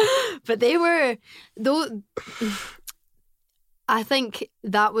 But they were though. I think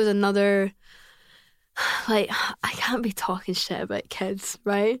that was another. Like, I can't be talking shit about kids,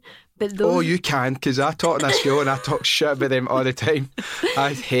 right? But those... you can, because I taught in a school and I talk shit about them all the time.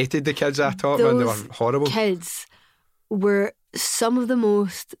 I hated the kids I taught, man. They were horrible. Kids were some of the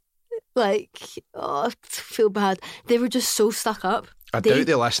most, like, I feel bad. They were just so stuck up. I doubt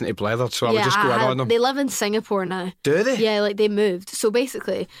they listen to Blethered, so I would just go in on them. They live in Singapore now. Do they? Yeah, like they moved. So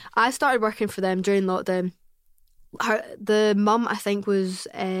basically, I started working for them during lockdown. The mum, I think, was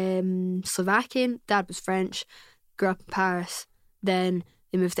Slovakian, dad was French, grew up in Paris, then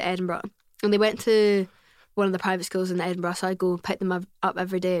they moved to Edinburgh, and they went to one of the private schools in Edinburgh, so I'd go pick them up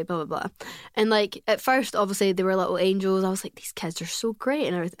every day, blah blah blah. And like, at first, obviously they were little angels. I was like, these kids are so great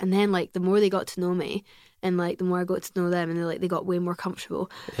and everything. And then like, the more they got to know me, and like the more I got to know them, and they got way more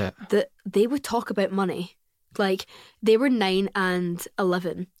comfortable, they would talk about money. Like, they were 9 and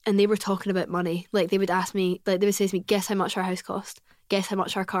 11 and they were talking about money. Like, they would ask me, like, they would say to me, guess how much our house cost, guess how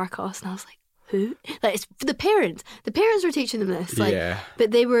much our car cost. And I was like, who? Like, it's the parents were teaching them this. Like,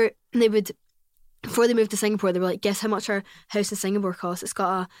 but they would, before they moved to Singapore, they were like, guess how much our house in Singapore costs. It's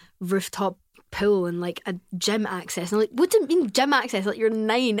got a rooftop pool and like a gym access. And I'm like, what do you mean gym access? Like, you're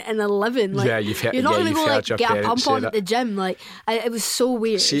 9 and 11. Like, you're not going to go like get a pump on at the gym. Like, it was so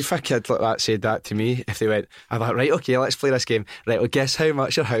weird. See, if a kid like that said that to me, if they went, I'm like, right, okay, let's play this game. Right, well, guess how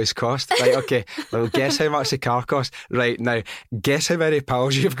much your house cost. Right, okay, well, guess how much the car cost. Right, now guess how many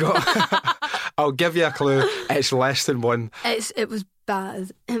pals you've got. I'll give you a clue. It's less than one. It was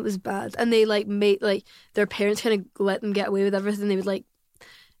bad. It was bad. And they like made, like, their parents kind of let them get away with everything. They would like,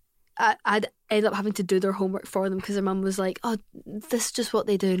 I'd end up having to do their homework for them because their mum was like, oh, this is just what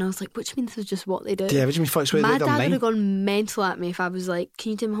they do. And I was like, what do you mean this is just what they do? Yeah, what do you mean fuck's what they do? My dad would have gone mental at me if I was like,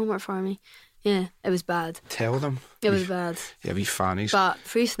 can you do my homework for me? Yeah, it was bad. Tell them. It was bad. Yeah, we fannies. But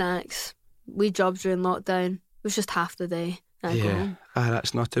free snacks, we jobbed during lockdown. It was just half the day. Yeah,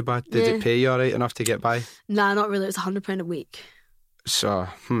 that's not too bad. Did it pay you alright enough to get by? Nah, not really. It was £100 a week. So,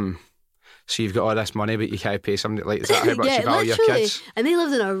 So you've got all this money, but you can't pay somebody. Like, is that how much you value your literally. kids? And they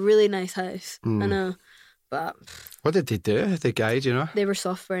lived in a really nice house. I know, but what did they do? The guy, do you know? they were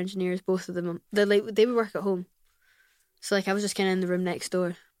software engineers, both of them. They would work at home, so like I was just kind of in the room next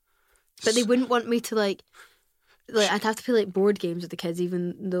door. But they wouldn't want me to like I'd have to play like board games with the kids,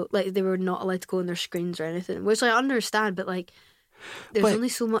 even though like they were not allowed to go on their screens or anything, which I understand. But like, there's only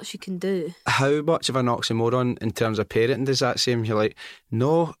so much you can do. How much of an oxymoron in terms of parenting does that seem? You're like,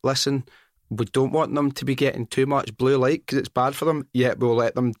 no, listen, we don't want them to be getting too much blue light because it's bad for them, yet we'll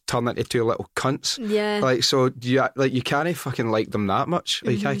let them turn into two little cunts. Yeah. Like, so you can't fucking like them that much.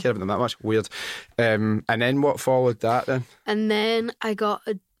 Like, you can't care about them that much. Weird. And then what followed that then? And then I got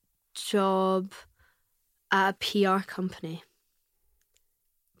a job at a PR company.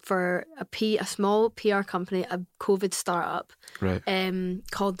 For a small PR company, a COVID startup, right?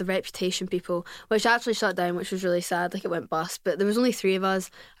 Called The Reputation People, which actually shut down, which was really sad. Like, it went bust. But there was only 3 of us.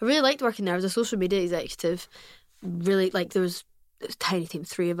 I really liked working there. I was a social media executive. Really, like, it was a tiny team,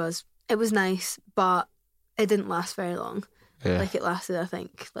 3 of us. It was nice, but it didn't last very long. Yeah. Like, it lasted, I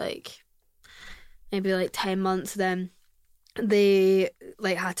think, like maybe like 10 months. Then they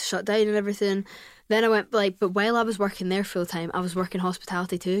like had to shut down and everything. Then I went but while I was working there full time, I was working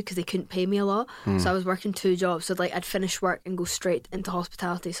hospitality too because they couldn't pay me a lot. So I was working 2 jobs. So like I'd finish work and go straight into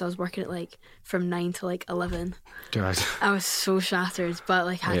hospitality. So I was working at like from 9 to like 11. God. I was so shattered, but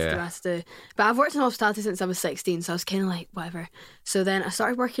like had to do what I had to do. But I've worked in hospitality since I was 16, so I was kind of like whatever. So then I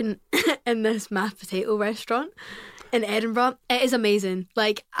started working in this mashed potato restaurant in Edinburgh. It is amazing.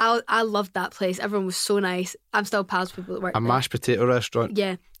 Like I loved that place. Everyone was so nice. I'm still pals with people that work A there. mashed potato restaurant?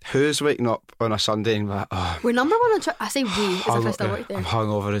 Yeah. Who's waking up on a Sunday and like, oh, We're number 1 on I say we as if I still work there. I'm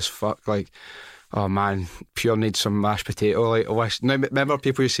hungover as fuck. Like, oh man, pure need some mashed potato. Like, now, remember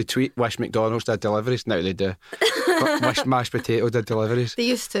people used to tweet, wish McDonald's did deliveries? Now they do. But wish mashed potato did deliveries. They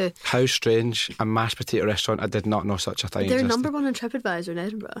used to. How strange. A mashed potato restaurant, I did not know such a thing They're existed. number 1 on TripAdvisor in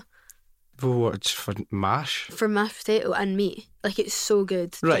Edinburgh. Oh, it's for mash? For mashed potato and meat. Like, it's so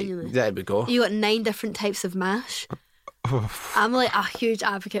good. Right, Genuinely. there we go. You got 9 different types of mash. I'm like a huge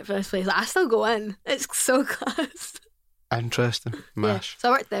advocate for this place. Like, I still go in. It's so class. Interesting. Mash. Yeah. So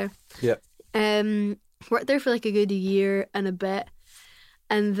I worked there. Yeah. Worked there for like a good year and a bit.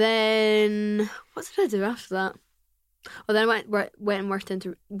 And then what did I do after that? Well, then I went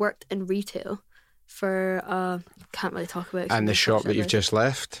and worked in retail for can't really talk about it. And the shop that you've just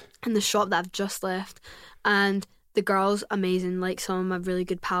left? And the shop that I've just left. And the girls, amazing. Like, some of my really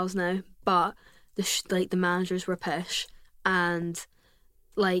good pals now. But the managers were pish. And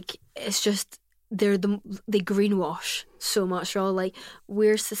like, it's just they greenwash so much. They're all like,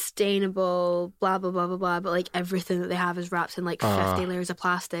 we're sustainable, blah blah blah blah blah, but like everything that they have is wrapped in like 50 layers of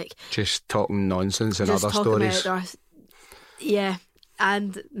plastic. Just talking nonsense and Just other talking stories. Yeah,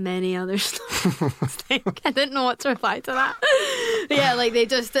 and many other stuff. I didn't know what to reply to that. But yeah, like they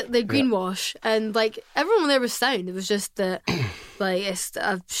greenwash, and like everyone there was sound. It was just that like it's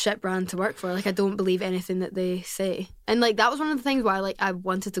a shit brand to work for. Like, I don't believe anything that they say, and like that was one of the things why like I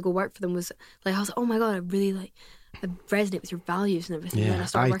wanted to go work for them. Was like, I was like, oh my god, I resonate with your values and everything. Yeah,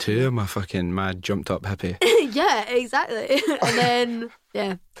 I too am a fucking mad jumped up hippie. Yeah, exactly. And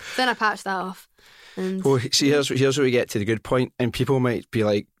then I patched that off. And well, see, here's where we get to the good point, and people might be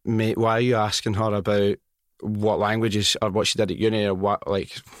like, mate, why are you asking her about what languages or what she did at uni, or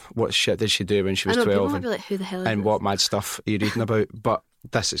what shit did she do when she was 12? People might be like, who the hell is and this? What mad stuff are you reading about? But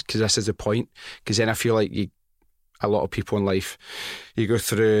this is the point, because then I feel like a lot of people in life, you go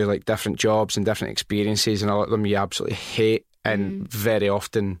through like different jobs and different experiences, and a lot of them you absolutely hate, and very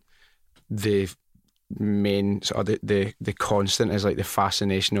often the main sort of the constant is like the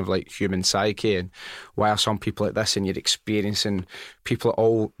fascination of like human psyche, and why are some people like this, and you're experiencing people at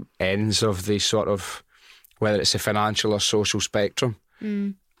all ends of the sort of, whether it's a financial or social spectrum,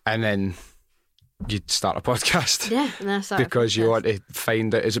 and then you'd start a podcast. Yeah, and then I started because you want to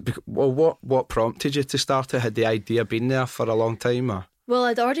find out, what prompted you to start it? Had the idea been there for a long time, or? Well,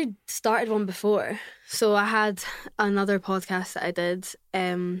 I'd already started one before, so I had another podcast that I did.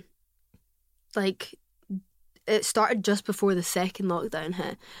 Like, it started just before the second lockdown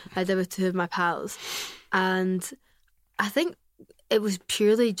hit. I did with 2 of my pals, and I think it was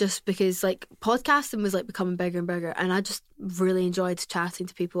purely just because like podcasting was like becoming bigger and bigger, and I just really enjoyed chatting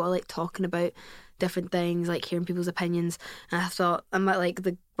to people. I like talking about different things, like hearing people's opinions. And I thought, one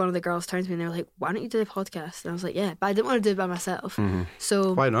of the girls turned to me and they were like, why don't you do a podcast? And I was like, yeah, but I didn't want to do it by myself.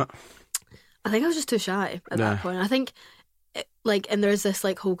 So why not? I think I was just too shy at that point. I think and there's this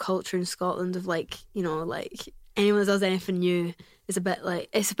like whole culture in Scotland of like, you know, like anyone that does anything new is a bit like,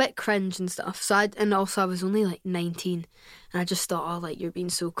 it's a bit cringe and stuff. So and also I was only like 19, and I just thought, oh, like, you're being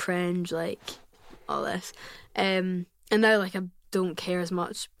so cringe, like all this. And now, like, I don't care as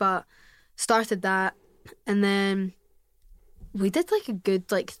much, but started that, and then we did like a good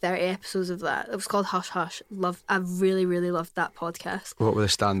like 30 episodes of that. It was called Hush Hush. I really, really loved that podcast. What were the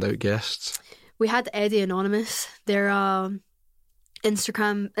standout guests? We had Eddie Anonymous. They're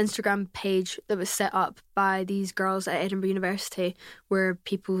Instagram page that was set up by these girls at Edinburgh University, where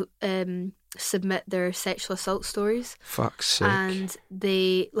people submit their sexual assault stories. Fuck's sake. And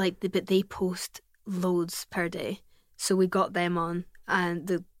they post loads per day. So we got them on,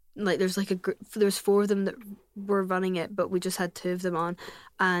 and there's 4 of them that were running it, but we just had 2 of them on,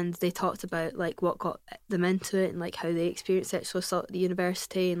 and they talked about like what got them into it, and like how they experienced sexual assault at the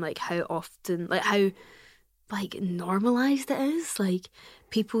university, and like how often, like how like normalised it is. Like,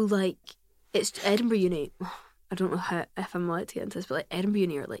 people, like, it's Edinburgh Uni. I don't know if I'm allowed to get into this, but like Edinburgh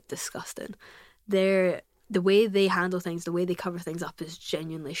Uni are like disgusting. The way they handle things, the way they cover things up is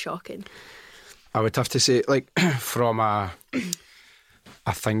genuinely shocking. I would have to say, like, from a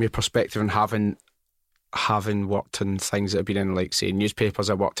thingy perspective, and having worked in things that have been in, like, say, newspapers,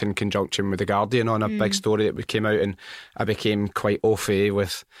 I worked in conjunction with The Guardian on a big story that came out, and I became quite au fait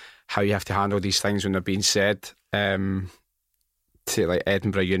with how you have to handle these things when they're being said to, like,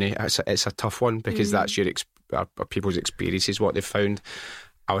 Edinburgh Uni. It's a tough one, because that's people's experiences, what they've found.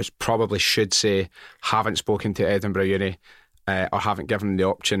 I probably should say, haven't spoken to Edinburgh Uni or haven't given them the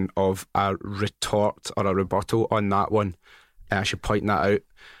option of a retort or a rebuttal on that one. I should point that out.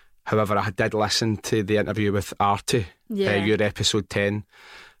 However, I did listen to the interview with Artie, your episode 10,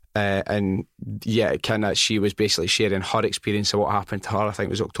 and yeah, she was basically sharing her experience of what happened to her. I think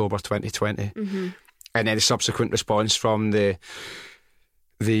it was October 2020, and then the subsequent response from the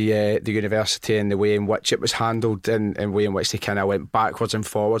university, and the way in which it was handled, and the way in which they kind of went backwards and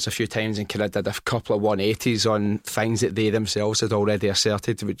forwards a few times, and kind of did a couple of 180s on things that they themselves had already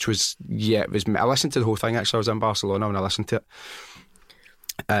asserted, which was, I listened to the whole thing. Actually, I was in Barcelona when I listened to it,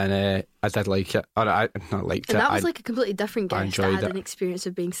 and I did like it. Or I not liked it. And that was like a completely different guest that had an experience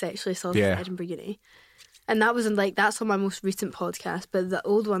of being sexually assaulted at Edinburgh Uni. And that wasn't like, that's on my most recent podcast, but the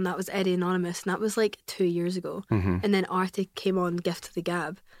old one, that was Eddie Anonymous, and that was like 2 years ago. And then Artie came on Gift of the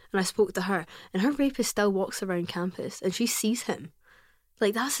Gab, and I spoke to her, and her rapist still walks around campus, and she sees him.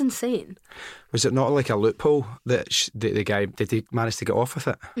 Like, that's insane. Was it not like a loophole that the guy, did he manage to get off with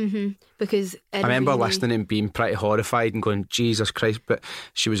it? Because I remember listening and being pretty horrified and going, Jesus Christ, but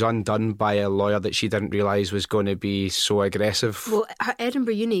she was undone by a lawyer that she didn't realise was going to be so aggressive. Well,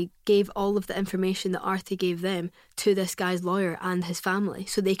 Edinburgh Uni gave all of the information that Artie gave them to this guy's lawyer and his family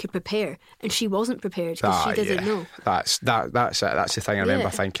so they could prepare, and she wasn't prepared because she didn't know. That's it. That's the thing. I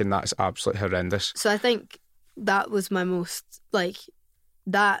remember thinking that's absolutely horrendous. So I think that was my most, like,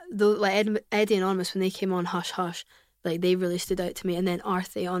 that, though, like Eddie Anonymous, when they came on Hush Hush, like, they really stood out to me, and then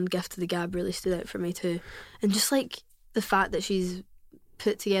Artie on Gift of the Gab really stood out for me too. And just like the fact that she's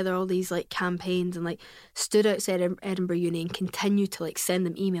put together all these like campaigns and like stood outside Edinburgh Uni and continued to like send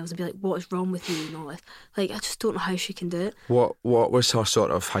them emails and be like, what is wrong with you and all this. Like, I just don't know how she can do it. What was her sort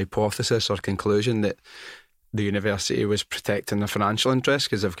of hypothesis or conclusion? That the university was protecting their financial interests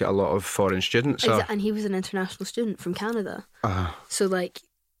because they've got a lot of foreign students. And he was an international student from Canada. So like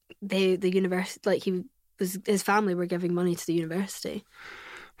the university, like his family were giving money to the university.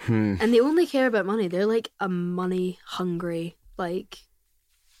 And they only care about money. They're like a money hungry like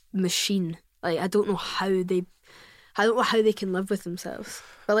machine. Like, I don't know how they can live with themselves.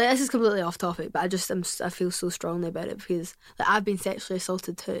 But like, this is completely off topic, but I feel so strongly about it because like, I've been sexually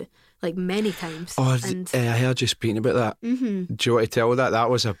assaulted too, like many times. I heard you speaking about that. Do you want to tell that? That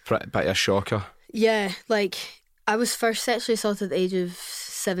was a bit of a shocker. Yeah, like, I was first sexually assaulted at the age of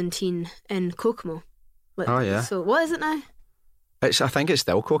 17 in Kokomo. Like, so what is it now? I think it's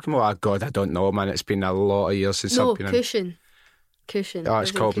still Kokomo. Oh God, I don't know, man. It's been a lot of years since I've been in Cushion. Oh,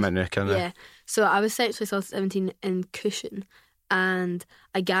 it's called Minnook, isn't it? Yeah. So I was sexually assaulted at 17 in Cushion, and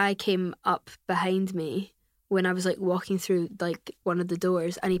a guy came up behind me when I was like walking through like one of the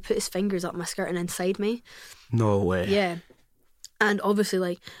doors, and he put his fingers up my skirt and inside me. No way. Yeah. And obviously,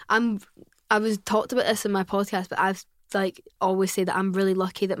 like, I was talked about this in my podcast, but I've like always say that I'm really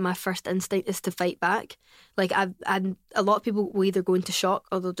lucky that my first instinct is to fight back. Like, a lot of people will either go into shock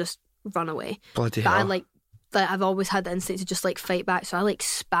or they'll just run away. Bloody hell. But I've always had the instinct to just like fight back, so I like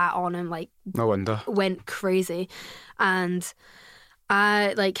spat on him, like, no wonder, went crazy. And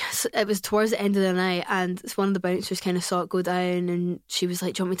It was towards the end of the night, and one of the bouncers kind of saw it go down, and she was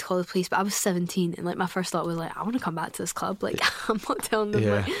like, "Do you want me to call the police?" But I was 17, and like my first thought was like, "I want to come back to this club. Like, I'm not telling them.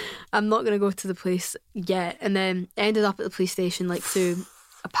 Like, I'm not going to go to the police yet." And then I ended up at the police station, like through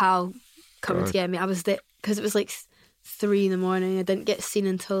a pal coming to get me. I was there because it was like 3 a.m. I didn't get seen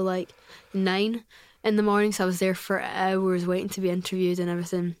until like 9 a.m, so I was there for hours waiting to be interviewed and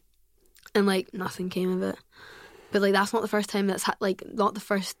everything, and like nothing came of it. But like that's not the first time not the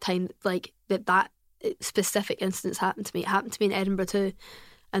first time like that specific instance happened to me. It happened to me in Edinburgh too,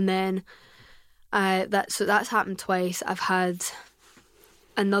 and then that's happened twice. I've had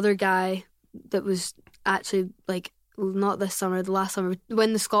another guy that was actually like not this summer, the last summer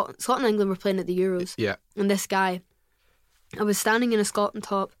when the Scotland and England were playing at the Euros. Yeah, and this guy, I was standing in a Scotland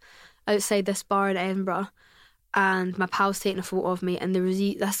top outside this bar in Edinburgh. And my pal was taking a photo of me, and there was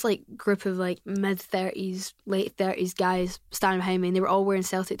this like group of like mid-30s, late 30s guys standing behind me, and they were all wearing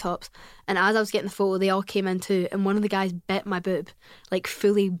Celtic tops. And as I was getting the photo, they all came in too, and one of the guys bit my boob, like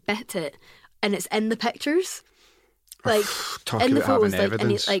fully bit it, and it's in the pictures, like in the photos, like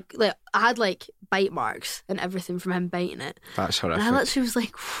evidence. And like I had like bite marks and everything from him biting it. That's horrific. And I literally was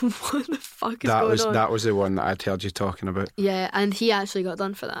like, "What the fuck is going on?" That was the one that I'd heard you talking about. Yeah, and he actually got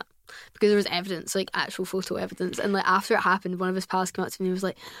done for that. Because there was evidence, like actual photo evidence, and like after it happened, one of his pals came up to me and was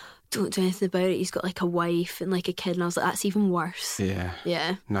like, "Don't do anything about it. He's got like a wife and like a kid." And I was like, "That's even worse."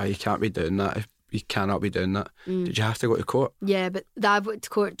 Yeah. No, you can't be doing that. You cannot be doing that. Did you have to go to court? Yeah, but I went to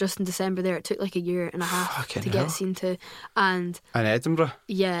court just in December. There, it took like a year and a half to get seen to, and in Edinburgh.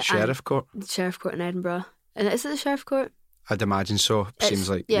 Yeah, Sheriff Court. Sheriff Court in Edinburgh, and is it the Sheriff Court? I'd imagine so. Seems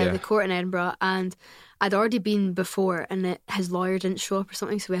like the court in Edinburgh, and I'd already been before, and his lawyer didn't show up or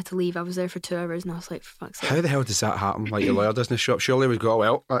something, so we had to leave. I was there for 2 hours, and I was like, "For fuck's sake!" How the hell does that happen? Like your lawyer doesn't show up? Surely we'd go,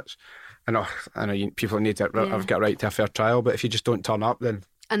 "Well, that's." I know. People need to have got a right to a fair trial, but if you just don't turn up, then.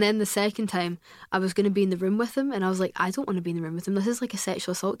 And then the second time, I was going to be in the room with him, and I was like, I don't want to be in the room with him. This is like a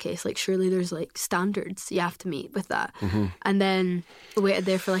sexual assault case. Like, surely there's like standards you have to meet with that. Mm-hmm. And then I waited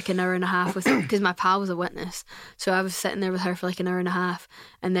there for like an hour and a half with him because my pal was a witness. So I was sitting there with her for like an hour and a half,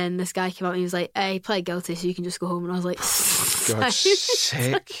 and then this guy came up and he was like, "Hey, pled guilty, so you can just go home." And I was like, God's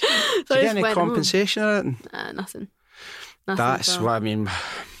sake. So did you get any compensation or anything? Nothing. That's what I mean.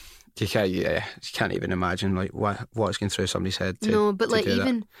 You can't even imagine like what's going through somebody's head. No, but like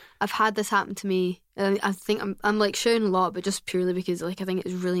even I've had this happen to me. I think I'm like sharing a lot, but just purely because like I think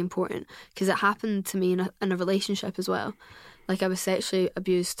it's really important because it happened to me in a relationship as well. Like I was sexually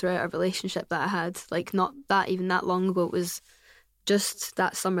abused throughout a relationship that I had. Like not that even that long ago. It was just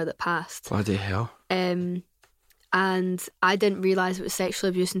that summer that passed. Bloody hell. And I didn't realise it was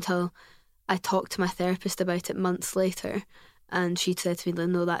sexual abuse until I talked to my therapist about it months later. And she said to me,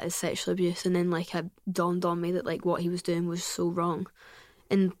 "No, that is sexual abuse." And then like it dawned on me that like what he was doing was so wrong.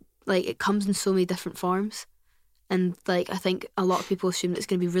 And like it comes in so many different forms. And like I think a lot of people assume that it's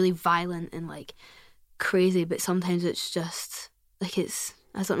going to be really violent and like crazy, but sometimes it's just like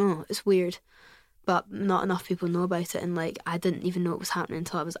I don't know, it's weird. But not enough people know about it, and like I didn't even know it was happening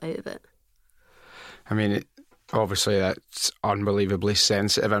until I was out of it. I mean, obviously that's unbelievably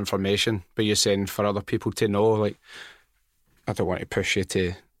sensitive information, but you're saying for other people to know, like I don't want to push you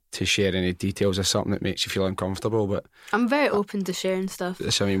to share any details of something that makes you feel uncomfortable, but I'm very open to sharing stuff.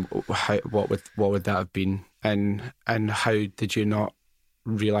 So I mean, what would that have been, and how did you not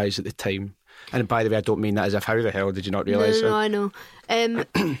realise at the time? And by the way, I don't mean that as if how the hell did you not realise? No, I know.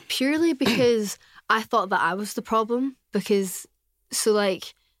 Purely because I thought that I was the problem. Because so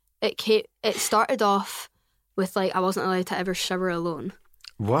like it started off with like I wasn't allowed to ever shower alone.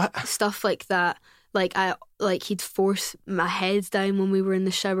 What? Stuff like that. Like he'd force my head down when we were in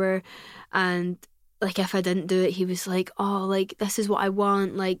the shower, and like if I didn't do it, he was like, "Oh, like this is what I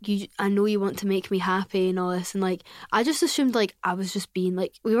want. Like I know you want to make me happy and all this." And like I just assumed like I was just being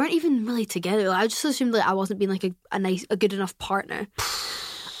like we weren't even really together. Like, I just assumed like I wasn't being like a good enough partner.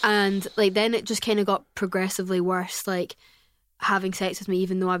 And like then it just kind of got progressively worse. Like having sex with me,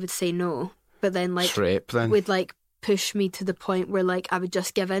 even though I would say no, but then like rape, then would like push me to the point where like I would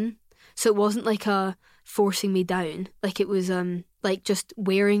just give in. So it wasn't like a forcing me down. Like it was like just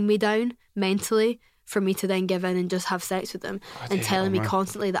wearing me down mentally for me to then give in and just have sex with them, and telling me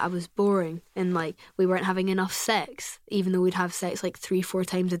constantly that I was boring and like we weren't having enough sex, even though we'd have sex like 3-4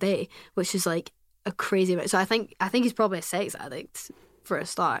 times a day, which is like a crazy amount. So I think he's probably a sex addict for a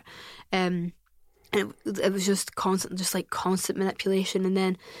start. And it was just constant manipulation. And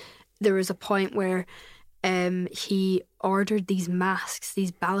then there was a point where he ordered these masks,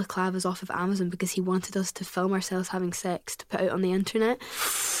 these balaclavas off of Amazon because he wanted us to film ourselves having sex to put out on the internet.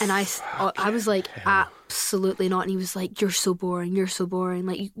 And I was like absolutely not. And he was like, you're so boring,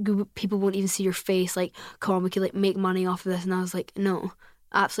 like people won't even see your face, like come on, we could like make money off of this. And I was like, no,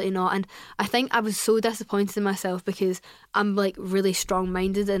 absolutely not. And I think I was so disappointed in myself because I'm like really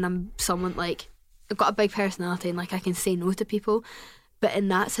strong-minded and I'm someone like, I've got a big personality and like I can say no to people, but in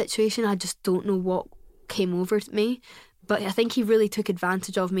that situation I just don't know what came over me. But I think he really took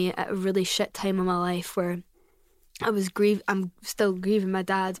advantage of me at a really shit time in my life where I'm still grieving my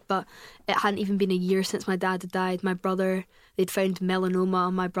dad, but it hadn't even been a year since my dad had died. My brother, they'd found melanoma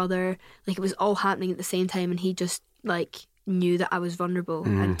on my brother, like it was all happening at the same time, and he just like knew that I was vulnerable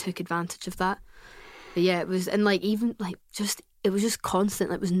and took advantage of that. But yeah, it was, and like even like just, it was just constant,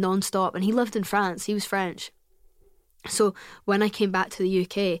 like, it was non-stop. And he lived in France, he was French, so when I came back to the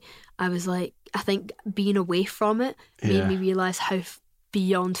UK, I was like, I think being away from it made me realise how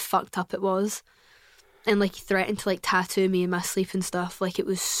beyond fucked up it was. And like he threatened to like tattoo me in my sleep and stuff. Like it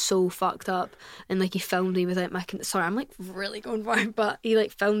was so fucked up. And like he filmed me without my sorry, I'm like really going for it, but he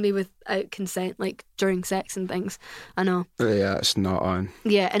like filmed me without consent, like during sex and things. I know. Yeah, it's not on.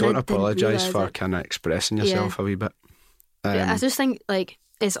 Yeah, and don't apologise for kind of expressing yourself a wee bit. I just think like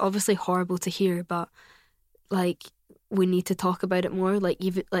it's obviously horrible to hear, but like we need to talk about it more, like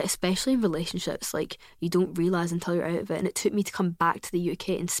even like especially in relationships, like you don't realise until you're out of it. And it took me to come back to the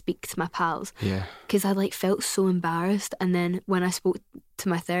UK and speak to my pals, because I like felt so embarrassed. And then when I spoke to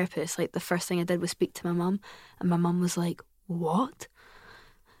my therapist, like the first thing I did was speak to my mum, and my mum was like, what?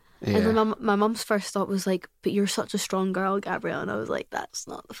 And then my mum's first thought was like, but you're such a strong girl, Gabrielle. And I was like, that's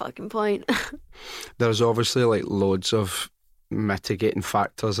not the fucking point. There's obviously like loads of mitigating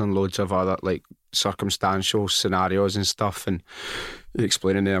factors and loads of other like circumstantial scenarios and stuff, and you're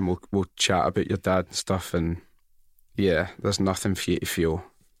explaining there, and we'll chat about your dad and stuff. And yeah, there's nothing for you to feel.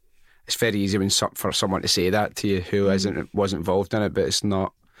 It's very easy for someone to say that to you who was involved in it, but it's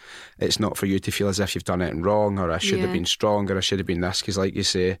not for you to feel as if you've done anything wrong, or I should have been stronger, I should have been this, because like you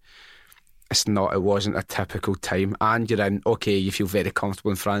say, it wasn't a typical time. And you're in, okay, you feel very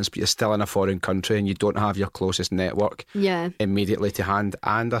comfortable in France, but you're still in a foreign country and you don't have your closest network immediately to hand.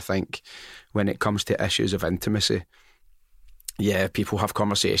 And I think when it comes to issues of intimacy, people have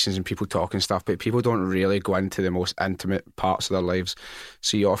conversations and people talk and stuff, but people don't really go into the most intimate parts of their lives.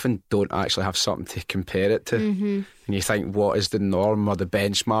 So you often don't actually have something to compare it to. And you think, what is the norm or the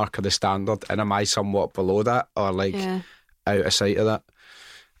benchmark or the standard? And am I somewhat below that, or like out of sight of that?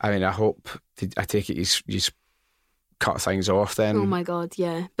 I mean, I take it you cut things off then. Oh my God,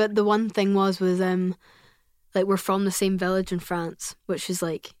 yeah. But the one thing was like we're from the same village in France, which is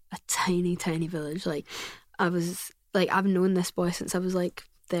like a tiny, tiny village. Like I've known this boy since I was like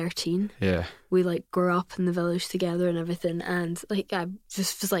 13. Yeah. We like grew up in the village together and everything, and like I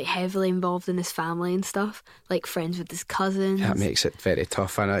just was like heavily involved in his family and stuff, like friends with his cousins. That makes it very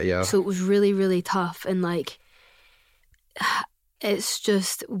tough, innit? Yeah. So it was really, really tough, and like it's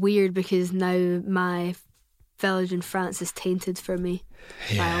just weird because now my village in France is tainted for me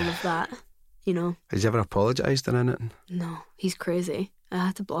by all of that, you know. Has he ever apologised in it? No, he's crazy. I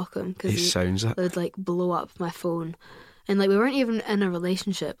had to block him because he would like blow up my phone. And like we weren't even in a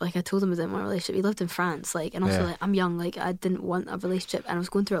relationship. Like I told him I didn't want a relationship. He lived in France, like, and also like I'm young, like I didn't want a relationship, and I was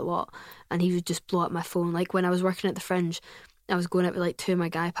going through it a lot, and he would just blow up my phone. Like when I was working at the Fringe, I was going out with like two of my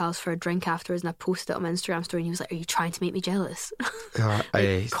guy pals for a drink afterwards, and I posted it on my Instagram story, and he was like, are you trying to make me jealous?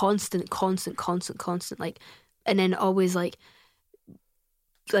 Constant like, and then always like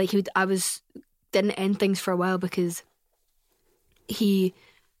didn't end things for a while because he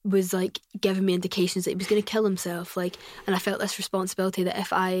was like giving me indications that he was going to kill himself, like, and I felt this responsibility that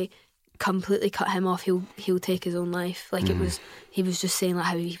if I completely cut him off, he'll take his own life. Like he was just saying like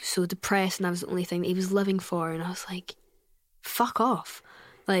how he was so depressed and I was the only thing that he was living for, and I was like, fuck off,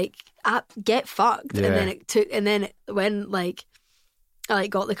 like get fucked. And then when like I like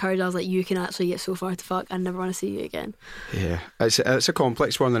got the courage, I was like, you can actually get so far to fuck, I never want to see you again. Yeah, it's a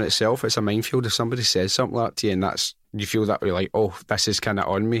complex one in itself. It's a minefield. If somebody says something like that to you and you feel that way, like, oh, this is kind of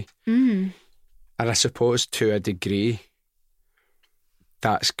on me. And I suppose to a degree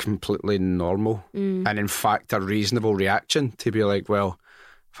that's completely normal, and in fact a reasonable reaction to be like, well,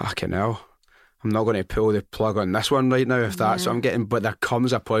 fucking hell, I'm not going to pull the plug on this one right now if that's what I'm getting. But there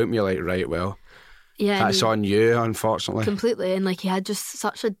comes a point where you're like, right, well, that's on you, unfortunately. Completely. And like he had just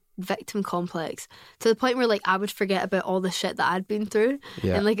such a victim complex to the point where like I would forget about all the shit that I'd been through.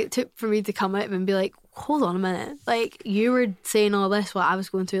 And like it took for me to come out and be like, hold on a minute, like you were saying all this while I was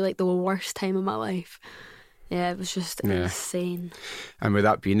going through like the worst time of my life. Yeah, it was just insane. And with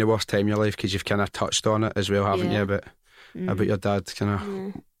that being the worst time of your life, because you've kind of touched on it as well, haven't you, about your dad, kind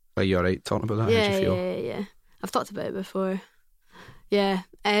of, are you alright talking about that? How do you feel? Yeah. I've talked about it before. Yeah,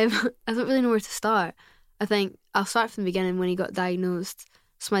 I don't really know where to start. I think I'll start from the beginning when he got diagnosed.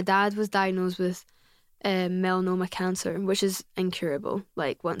 So my dad was diagnosed with melanoma cancer, which is incurable.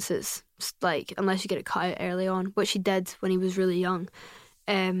 Like once it's like, unless you get it cut out early on, which he did when he was really young.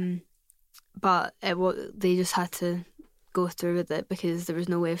 But they just had to go through with it because there was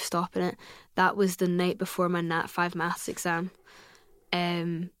no way of stopping it. That was the night before my Nat 5 maths exam.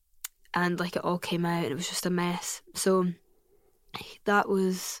 And like it all came out and it was just a mess. So that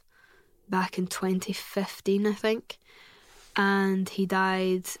was back in 2015, I think. And he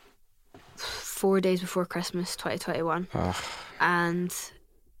died 4 days before Christmas 2021. And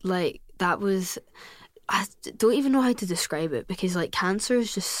like that was, I don't even know how to describe it, because like cancer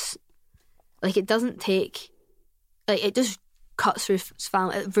is just like, it doesn't take, like it just cuts through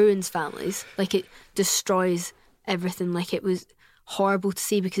family, it ruins families, like it destroys everything. Like it was horrible to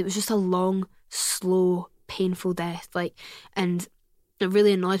see because it was just a long, slow, painful death. Like, and it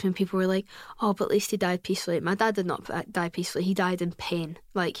really annoyed when people were like, oh, but at least he died peacefully. My dad did not die peacefully. He died in pain.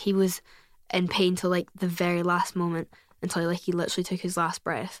 Like he was in pain till like the very last moment, until like he literally took his last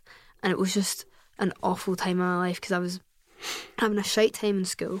breath. And it was just an awful time in my life because I was having a shite time in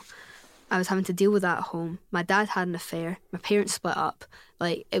school. I was having to deal with that at home. My dad had an affair. My parents split up.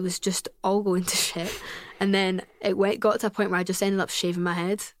 Like it was just all going to shit. And then got to a point where I just ended up shaving my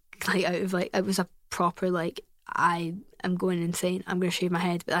head. Like out of like, it was a proper like, I am going insane, I'm going to shave my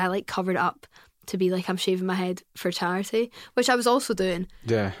head. But I like covered it up to be like I'm shaving my head for charity, which I was also doing.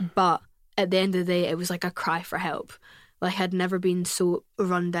 Yeah. But at the end of the day, it was like a cry for help. Like I'd never been so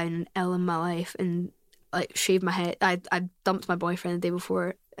run down and ill in my life, and like shaved my head. I dumped my boyfriend the day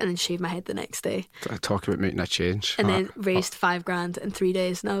before and then shaved my head the next day. Talk about making a change. And then raised $5,000 in 3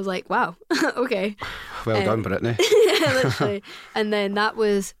 days, and I was like, wow, okay. Well done, Brittany. Yeah, literally. And then that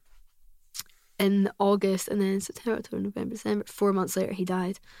was in August, and then September, October, November, December. 4 months later, he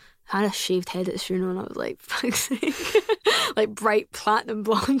died. I had a shaved head at his funeral, and I was like, fuck's sake. Like bright platinum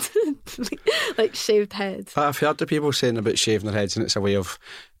blonde, like shaved head. I've heard the people saying about shaving their heads, and it's a way of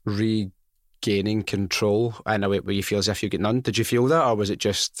regaining control in a way where you feel as if you get none. Did you feel that, or was it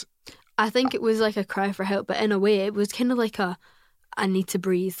just? I think it was like a cry for help, but in a way, it was kind of like I need to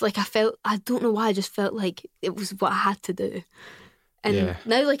breathe. Like I don't know why, I just felt like it was what I had to do. And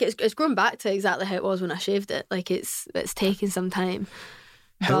now, like it's grown back to exactly how it was when I shaved it. Like it's taken some time.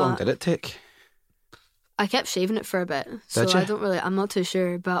 How long did it take? I kept shaving it for a bit, so I'm not too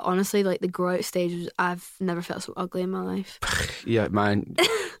sure. But honestly, like the grow out stage, I've never felt so ugly in my life. Yeah, man.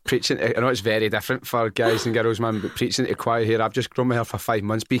 Preaching, I know it's very different for guys and girls, man, but preaching to choir here, I've just grown my hair for 5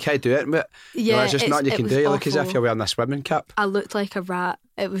 months, but you can't do it, but it's just nothing you can do. You look as if you're wearing a swimming cap. I looked like a rat.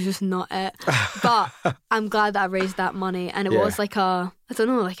 It was just not it. But I'm glad that I raised that money, and it was like I don't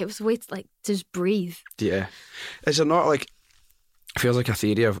know, like it was a way to like just breathe. Yeah. Is there not like, it feels like a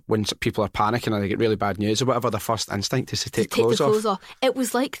theory of when people are panicking and they get really bad news or whatever, their first instinct is to take the clothes off. It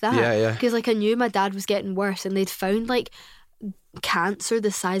was like that. Yeah. Because like I knew my dad was getting worse, and they'd found like cancer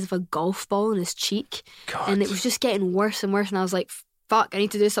the size of a golf ball in his cheek. God. And it was just getting worse and worse, and I was like, fuck, I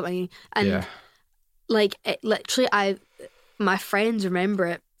need to do something. And like it literally, my friends remember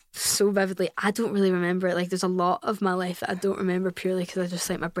it so vividly. I don't really remember it. Like there's a lot of my life that I don't remember purely because I just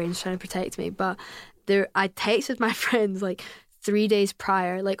think my brain's trying to protect me. But I texted my friends like 3 days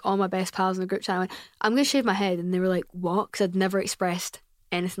prior, like all my best pals in the group chat, I went, I'm going to shave my head. And they were like, what? Because I'd never expressed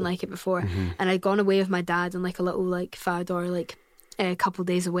anything like it before. Mm-hmm. And I'd gone away with my dad on like a little like fador, like a couple of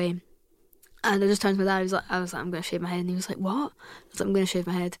days away. And I just turned to my dad, I was like, I'm going to shave my head. And he was like, what? I was like, I'm going to shave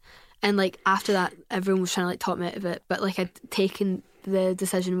my head. And like after that, everyone was trying to like talk me out of it. But like I'd taken the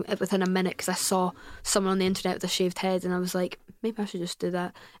decision within a minute because I saw someone on the internet with a shaved head, and I was like, maybe I should just do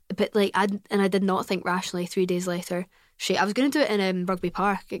that. But like I did not think rationally. 3 days later, I was going to do it in Rugby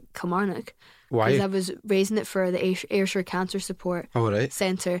Park at Kilmarnock. Why? Because I was raising it for the Ayrshire Cancer Support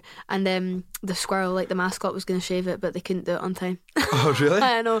Centre, and the squirrel, like the mascot, was going to shave it, but they couldn't do it on time. Oh, really?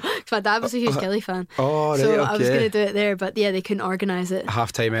 I know, because my dad was a huge Gilly fan. Oh, right, so okay. I was going to do it there, but yeah, they couldn't organise it.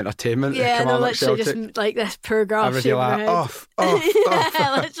 Half-time entertainment. Yeah, no, literally just like this poor girl shaving her head. Off.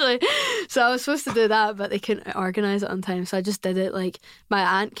 Yeah, literally. So I was supposed to do that, but they couldn't organise it on time, so I just did it. Like my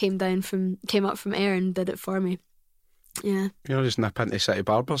aunt came up from Ayr and did it for me. Yeah. You know, just nip into City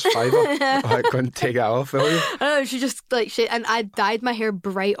Barbers, £5. Like, go and take it off, will you? I know, she just like and I dyed my hair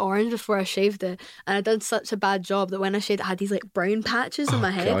bright orange before I shaved it, and I did such a bad job that when I shaved it, I had these like brown patches on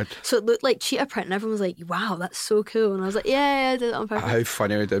my head. God. So it looked like cheetah print, and everyone was like, wow, that's so cool. And I was like, yeah, I did it on purpose. How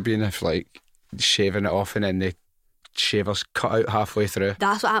funny would it have been if like shaving it off and then the shavers cut out halfway through?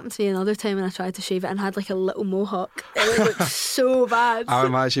 That's what happened to me another time when I tried to shave it and had like a little mohawk. It looked so bad. I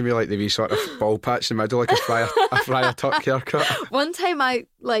imagine me like the wee sort of ball patch in the middle, like a Friar Tuck haircut. One time I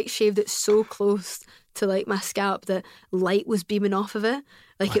like shaved it so close to like my scalp that light was beaming off of it.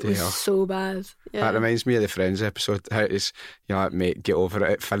 Like it was so bad. Yeah. That reminds me of the Friends episode. How it's, you know, like, mate, get over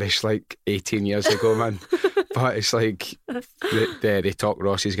it. It finished like 18 years ago, man. But it's like they talk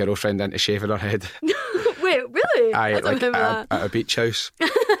Ross's girlfriend into shaving her head. Wait, really? I like at a beach house.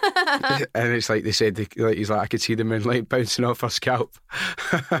 And it's like they said, he's like, I could see the moonlight bouncing off her scalp.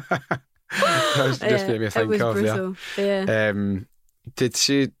 That just made me think it was of brutal. Yeah. Did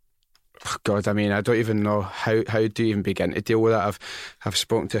she? Oh God, I mean, I don't even know how do you even begin to deal with that. I've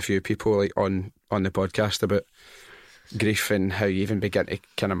spoken to a few people like on the podcast about grief and how you even begin to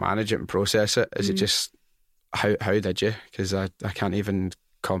kind of manage it and process it. Is it just how did you? Because I can't even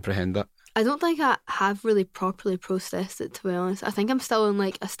comprehend that. I don't think I have really properly processed it, to be honest. I think I'm still in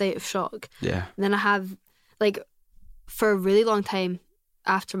like a state of shock. Yeah. And then I have, like, for a really long time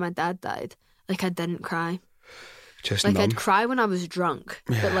after my dad died, like I didn't cry. Just like numb. I'd cry when I was drunk,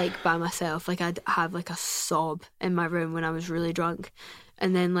 Yeah. but like by myself. Like I'd have like a sob in my room when I was really drunk,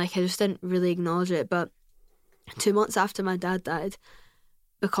 and then like I just didn't really acknowledge it. But 2 months after my dad died,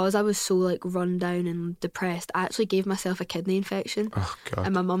 because I was so like run down and depressed, I actually gave myself a kidney infection. Oh God.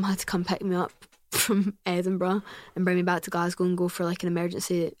 And my mum had to come pick me up from Edinburgh and bring me back to Glasgow and go for like an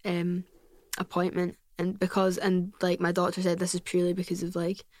emergency appointment. And like my doctor said, this is purely because of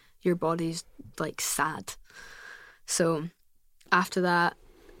like your body's like sad. So after that,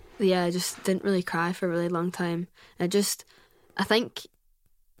 yeah, I just didn't really cry for a really long time. And I think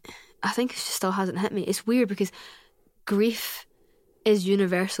it just still hasn't hit me. It's weird because grief is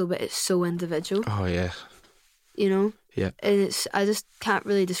universal, but it's so individual. Oh yeah. You know? Yeah. And I just can't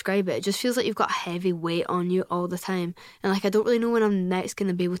really describe it. It just feels like you've got a heavy weight on you all the time. And like I don't really know when I'm next going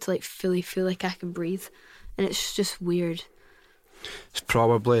to be able to like fully feel like I can breathe. And it's just weird. It's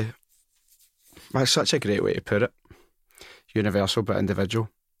probably, that's such a great way to put it. Universal but individual.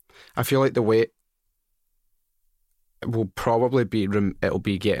 I feel like the weight will probably be, it'll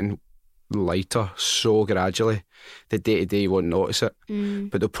be getting lighter so gradually. The day to day you won't notice it,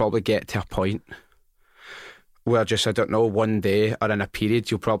 but they'll probably get to a point where just, I don't know, one day or in a period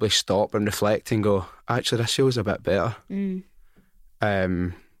you'll probably stop and reflect and go, actually this feels a bit better.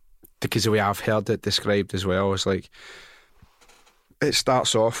 Because the way I've heard it described as well is like it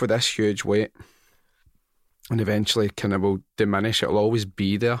starts off with this huge weight and eventually kind of will diminish. It'll always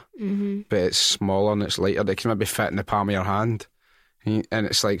be there, but it's smaller and it's lighter. It can maybe fit in the palm of your hand, and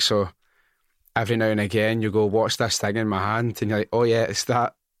it's like, so every now and again you go, what's this thing in my hand? And you're like, oh yeah, it's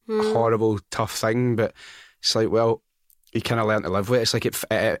that horrible tough thing. But it's like, well, you kind of learn to live with it. It's like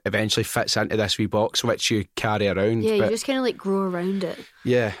it eventually fits into this wee box which you carry around. Yeah, you just kind of like grow around it.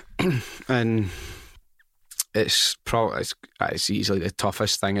 Yeah. And it's probably it's easily the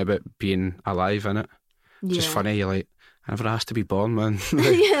toughest thing about being alive, innit? It's just funny, you're like, I never asked to be born, man.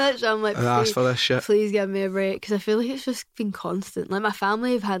 Yeah, that's why I'm like, I asked for this shit. Please give me a break, because I feel like it's just been constant. Like my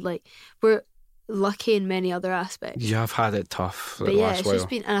family have had like, we're lucky in many other aspects. You have had it tough. But yeah, it's just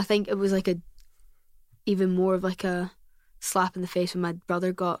been, and I think it was like even more of like a slap in the face when my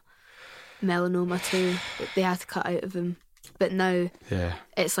brother got melanoma too. They had to cut out of him. But now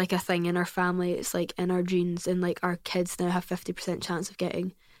it's like a thing in our family. It's like in our genes, and like our kids now have 50% chance of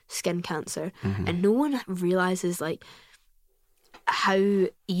getting skin cancer, and no one realises like how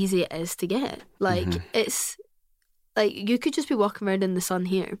easy it is to get. Like it's like you could just be walking around in the sun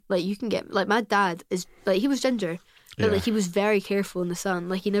here. Like you can get, like my dad is like, he was ginger, but like he was very careful in the sun.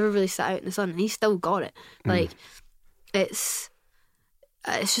 Like he never really sat out in the sun, and he still got it. Like it's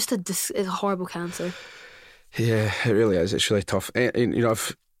just it's a horrible cancer. Yeah, it really is. It's really tough. And, you know,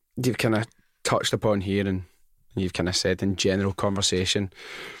 if you've kind of touched upon here, and you've kind of said in general conversation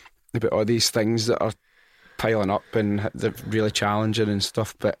about all these things that are piling up and they're really challenging and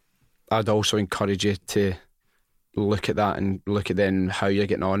stuff, but I'd also encourage you to look at that and look at then how you're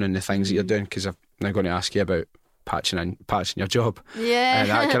getting on and the things that you're doing, because I'm now going to ask you about patching your job. Yeah. And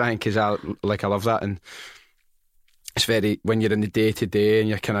that kind of thing, because I love that. And it's very, when you're in the day to day and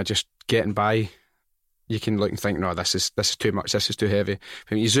you're kind of just getting by, you can look and think, no, this is too much, this is too heavy.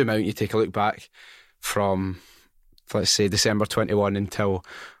 But when you zoom out and you take a look back from, let's say, December 21 until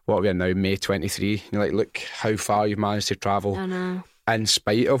what we are now, May 23, and you're like, look how far you've managed to travel. I know. In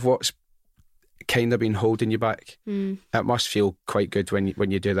spite of what's kind of been holding you back. It must feel quite good when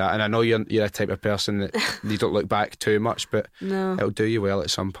you do that. And I know you're a type of person that you don't look back too much, but it'll do you well at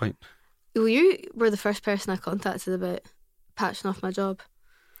some point. Well, you were the first person I contacted about patching off my job.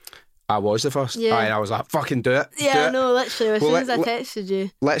 I was the first. Yeah. And I was like, fucking do it. Yeah, do no, literally. As soon as I texted you.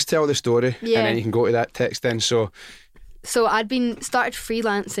 Let's tell the story, and then you can go to that text then. So I'd started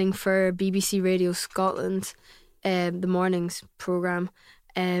freelancing for BBC Radio Scotland, the mornings programme,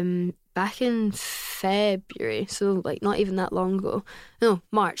 back in February, so like not even that long ago. No,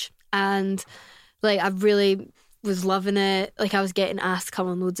 March. And like I really was loving it. Like I was getting asked to come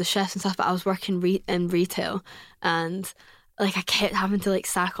on loads of shifts and stuff, but I was working in retail, and like I kept having to like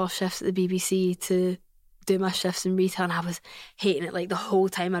sack off shifts at the BBC to do my shifts in retail, and I was hating it. Like the whole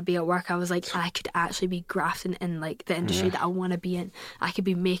time I'd be at work, I was like, I could actually be grafting in like the industry that I want to be in. I could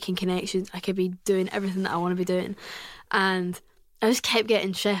be making connections. I could be doing everything that I want to be doing. And I just kept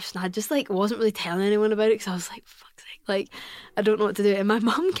getting shifts, and I just like wasn't really telling anyone about it because I was like, fuck's sake, like I don't know what to do. And my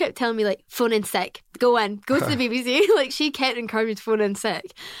mum kept telling me like, phone in sick, go to the BBC. Like she kept encouraging me to phone in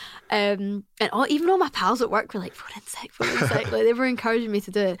sick. And even all my pals at work were like, phone in sick. Like they were encouraging me to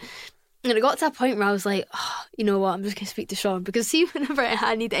do it. And it got to a point where I was like, oh, you know what, I'm just going to speak to Sean. Because see, whenever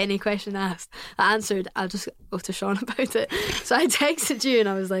I need any question asked, answered, I'll just go to Sean about it. So I texted you and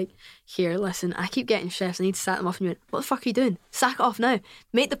I was like, here, listen, I keep getting shifts. I need to sack them off. And you went, what the fuck are you doing? Sack it off now.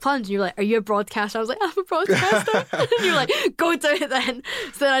 Make the plunge. And you're like, are you a broadcaster? I was like, I'm a broadcaster. And you're like, go do it then.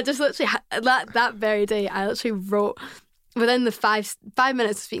 So then I just literally, that very day, I literally wrote... Within the 5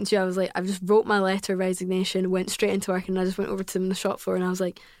 minutes of speaking to you, I was like, I just wrote my letter of resignation, went straight into work, and I just went over to them in the shop floor and I was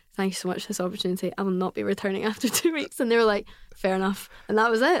like, thank you so much for this opportunity. I will not be returning after 2 weeks. And they were like, fair enough. And that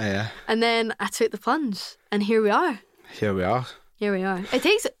was it. Yeah. And then I took the plunge, and here we are. Here we are. It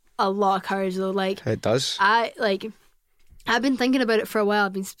takes a lot of courage though. Like it does. I've been thinking about it for a while.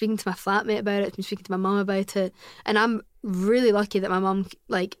 I've been speaking to my flatmate about it. I've been speaking to my mum about it, and I'm really lucky that my mum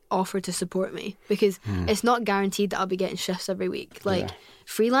like offered to support me, because it's not guaranteed that I'll be getting shifts every week. Like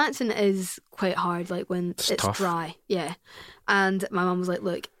freelancing is quite hard, like when it's dry. Yeah. And my mum was like,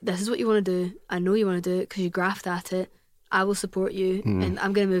 look, this is what you want to do. I know you want to do it because you graft at it. I will support you, and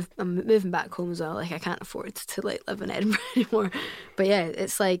I'm moving back home as well. Like I can't afford to like live in Edinburgh anymore. But yeah,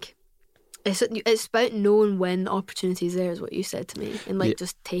 it's like it's about knowing when the opportunity is there, is what you said to me, and like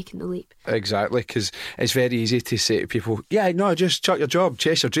just taking the leap. Exactly, because it's very easy to say to people, yeah, no, just chuck your job,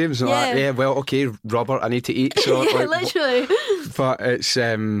 chase your dreams, and like, yeah, well, okay, Robert, I need to eat, so yeah, like, literally. But it's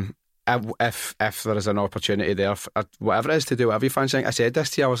if there is an opportunity there, whatever it is to do, whatever you fancy. I said this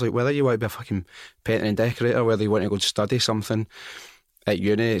to you, I was like, whether you want to be a fucking painter and decorator, whether you want to go study something at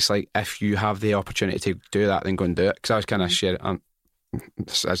uni, it's like if you have the opportunity to do that, then go and do it. Because I was kind of sharing.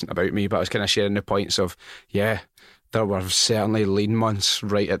 This isn't about me, but I was kind of sharing the points of, yeah, there were certainly lean months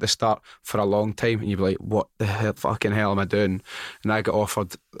right at the start for a long time, and you'd be like, what the fucking hell am I doing? And I got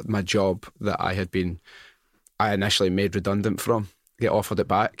offered my job that I initially made redundant from, get offered it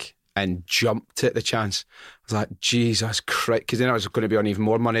back and jumped at the chance. I was like, Jesus Christ, because then I was going to be on even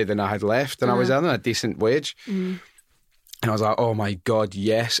more money than I had left, and I was earning a decent wage. And I was like, oh my God,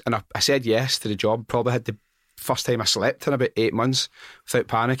 yes. And I said yes to the job. Probably had the first time I slept in about 8 months without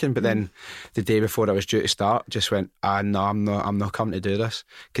panicking, but then the day before I was due to start, just went, no, I'm not coming to do this,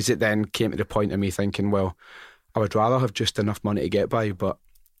 because it then came to the point of me thinking, well, I would rather have just enough money to get by, but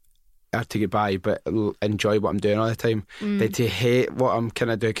enjoy what I'm doing all the time, than to hate what I'm kind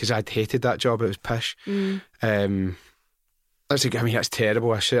of doing, because I'd hated that job. It was pish. That's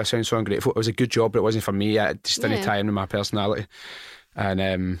terrible. I sound so ungrateful. It was a good job, but it wasn't for me. It just didn't tie in with my personality. And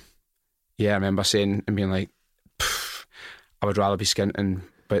I remember saying and being like, I would rather be skinting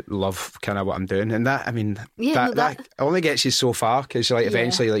but love kind of what I'm doing, and that that only gets you so far, because like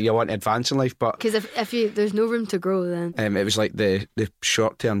eventually like you want to advance in life, but because if you there's no room to grow, then it was like the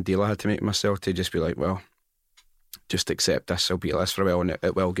short term deal I had to make myself to just be like, well, just accept this, I'll be like this for a while and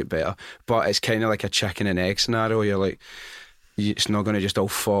it will get better. But it's kind of like a chicken and egg scenario. You're like, it's not going to just all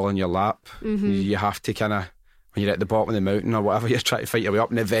fall in your lap. You have to kind of, when you're at the bottom of the mountain or whatever, you're trying to fight your way up,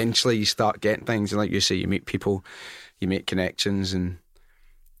 and eventually you start getting things, and like you say, you meet people, you make connections, and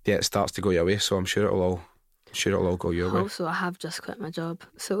it starts to go your way. So I'm sure it'll all go your way. Also, I have just quit my job,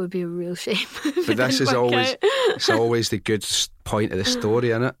 so it would be a real shame. But this is always it's always the good point of the story,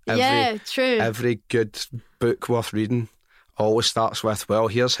 isn't it? True. Every good book worth reading always starts with, well,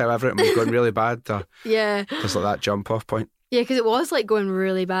 here's how everything was going really bad. There's like that jump off point. Yeah, because it was like going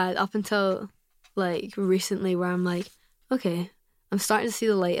really bad up until like recently, where I'm like, okay, I'm starting to see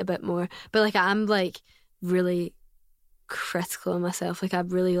the light a bit more. But like I'm like really critical of myself. Like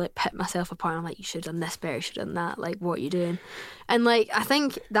I've really like picked myself apart. I'm like, you should have done this better, you should have done that. Like, what are you doing? And like I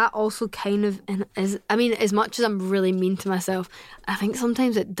think that also kind of is, I mean, as much as I'm really mean to myself, I think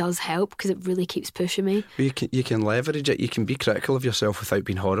sometimes it does help, because it really keeps pushing me. You can leverage it. You can be critical of yourself without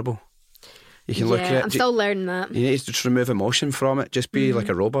being horrible. You can look at it. I'm still learning that. You need to just remove emotion from it. Just be like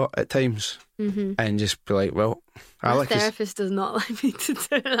a robot at times, and just be like, well, my therapist does not like me to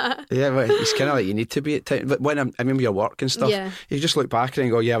do that. Yeah, well, it's kind of like you need to be at times. But when I remember your work and stuff, you just look back and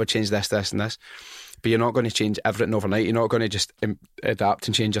go, yeah, I would change this, this, and this. but you're not going to change everything overnight. You're not going to just adapt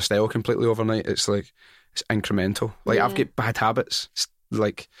and change your style completely overnight. It's like, it's incremental. Like, I've got bad habits.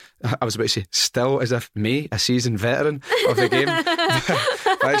 Like, I was about to say, still as if me, a seasoned veteran of the game.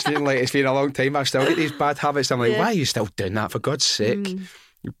 But it's been a long time. I've still got these bad habits. I'm like, why are you still doing that, for God's sake?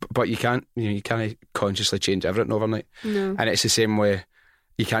 But you can't consciously change everything overnight. No. And it's the same way,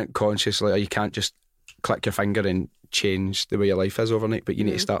 you can't consciously, or you can't just click your finger and change the way your life is overnight, but you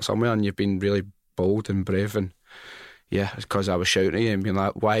need to start somewhere, and you've been really bold and brave. And yeah, it's because I was shouting at you and being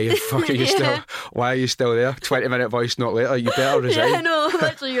like, why the fuck are you still why are you still there? 20-minute voice note later, you better resign. Yeah, no,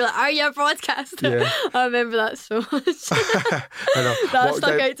 literally, you're like, are you a broadcaster? Yeah. I remember that so much. I know. That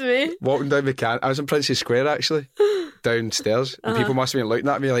stuck out to me. Walking down I was in Princess Square actually, downstairs, and people must have been looking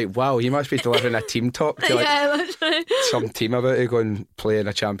at me like, wow, you must be delivering a team talk to literally some team about to go and play in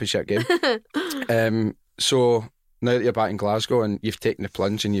a championship game. So now that you're back in Glasgow and you've taken the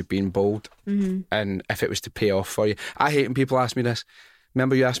plunge and you've been bold, and if it was to pay off for you, I hate when people ask me this.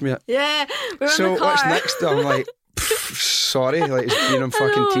 Remember you asked me that? Yeah, we're so in the car. What's next? I'm like, sorry, like, it's being on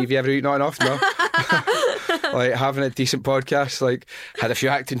fucking TV every week not enough? No. Like, having a decent podcast, like, had a few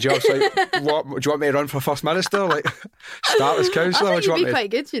acting jobs. Like, what do you want me to run for First Minister? Like, start as councillor? I think you'd be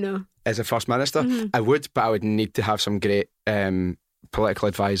quite good, you know. As a First Minister? I would, but I would need to have some great political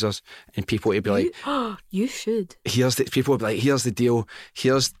advisors and people to be like, you should. People would be like, here's the deal,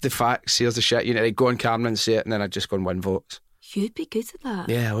 here's the facts, here's the shit. You know, I'd go on camera and say it, and then I'd just go and win votes. You'd be good at that.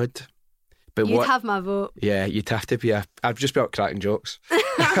 Yeah, I would. But you'd have my vote. Yeah, you'd have to be. I'd just be out cracking jokes.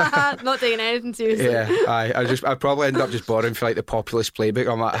 Not taking anything seriously. Yeah, I'd probably end up just borrowing for like the populist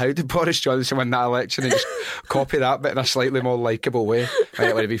playbook. I'm like, how did Boris Johnson win that election? And just copy that, but in a slightly more likeable way.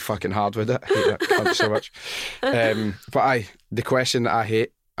 It would be fucking hard with it. I hate that cunt so much. But the question that I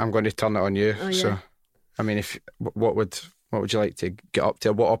hate, I'm going to turn it on you. Oh, yeah. So, I mean, what would you like to get up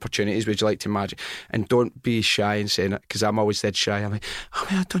to? What opportunities would you like to imagine? And don't be shy in saying it, because I'm always dead shy. I'm like,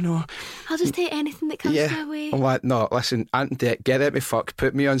 I don't know. I'll just take anything that comes my way. I'm like, no, listen, get it me fuck.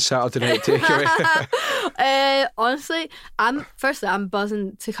 Put me on Saturday Night Takeaway. Honestly, I'm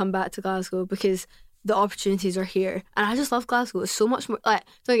buzzing to come back to Glasgow because the opportunities are here, and I just love Glasgow. It's so much more. Like,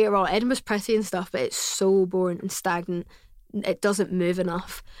 don't get me wrong, Edinburgh's pretty and stuff, but it's so boring and stagnant. It doesn't move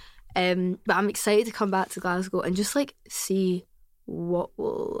enough. But I'm excited to come back to Glasgow and just like see what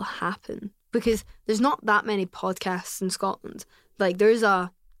will happen, because there's not that many podcasts in Scotland. Like, there's an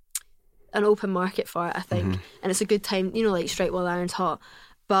open market for it, I think, and it's a good time, you know, like strike while the iron's hot.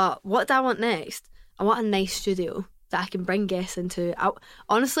 But what do I want next? I want a nice studio that I can bring guests into.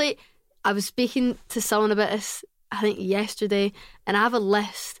 Honestly, I was speaking to someone about this, I think yesterday, and I have a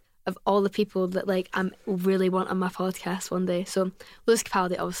list of all the people that like I really want on my podcast one day. So Lewis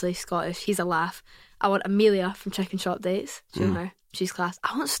Capaldi, obviously Scottish, he's a laugh. I want Amelia from Chicken Shop Dates. Do you know her? She's class.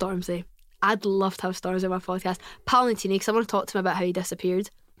 I want Stormzy. I'd love to have Stormzy on my podcast. Palantini, because I want to talk to him about how he disappeared.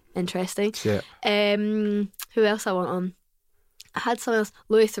 Interesting. Yeah. Who else I want on? I had someone else.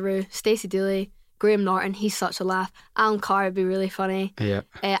 Louis Theroux, Stacey Dooley, Graham Norton. He's such a laugh. Alan Carr would be really funny. Yeah.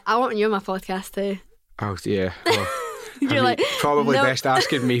 I want you on my podcast too. Oh yeah. Well, You're like, probably best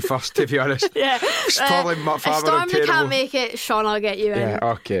asking me first, to be honest. Yeah. It's probably much far if Stormy can't make it, Sean, I'll get you in. Yeah,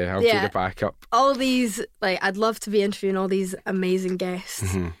 okay, I'll do the backup. All these, like, I'd love to be interviewing all these amazing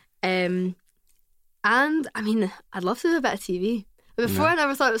guests. And I mean, I'd love to do a bit of TV. But before, I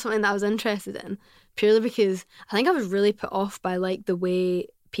never thought it was something that I was interested in, purely because I think I was really put off by like the way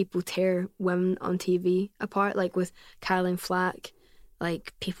people tear women on TV apart, like with Caroline Flack.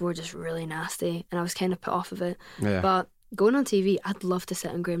 Like, people were just really nasty, and I was kind of put off of it. Yeah. But going on TV, I'd love to sit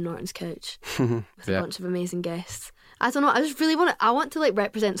on Graham Norton's couch with a bunch of amazing guests. I don't know, I just really want to like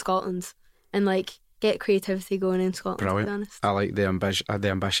represent Scotland and like get creativity going in Scotland. Brilliant. To be honest. I like the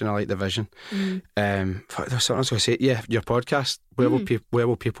ambition. I like the vision. There's something I was going to say. Yeah, your podcast. Where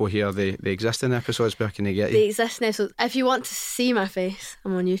will people hear the existing episodes? Where can they get you? The existing episodes. If you want to see my face,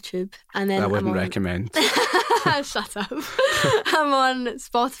 I'm on YouTube, and then I wouldn't recommend. Shut up. I'm on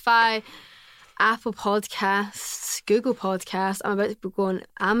Spotify, Apple Podcasts, Google Podcasts. I'm about to go on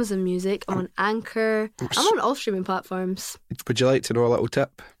Amazon Music. I'm on Anchor. I'm on all streaming platforms. Would you like to know a little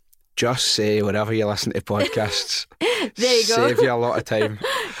tip? Just say whenever you listen to podcasts. There you go. Save you a lot of time.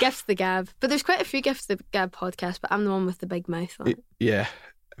 Gifts the Gab. But there's quite a few Gifts the Gab podcasts, but I'm the one with the big mouth on it. Yeah,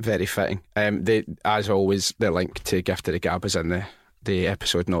 very fitting. As always, the link to Gift of the Gab is in the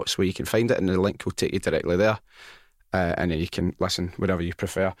episode notes, where you can find it, and the link will take you directly there, and then you can listen whenever you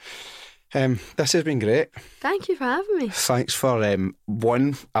prefer. This has been great. Thank you for having me. Thanks for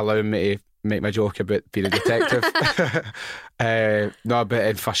allowing me to make my joke about being a detective.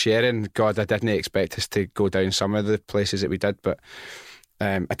 And for sharing. God, I didn't expect us to go down some of the places that we did, but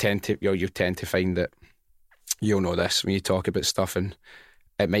I tend to, you tend to find that you'll know this when you talk about stuff, and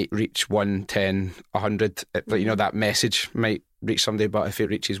it might reach 1, 10, 100. That message might reach somebody, but if it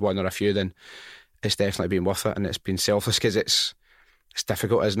reaches one or a few, then it's definitely been worth it, and it's been selfless, because it's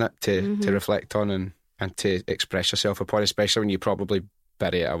difficult, isn't it, to reflect on and to express yourself upon, especially when you probably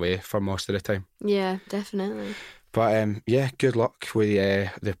bury it away for most of the time. Yeah, definitely. But good luck with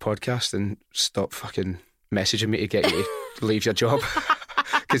the podcast, and stop fucking messaging me to get you to leave your job,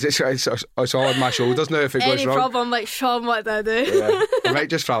 because it's all on my shoulders now if it goes wrong. Any problem, like, Sean, what do I do? Yeah. I might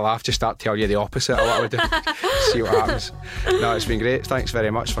just for a laugh just start telling you the opposite of what I would do. See what happens. No, it's been great. Thanks very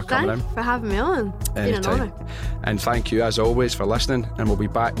much for coming in. Thanks for having me on. It's been an honour. And thank you as always for listening, and we'll be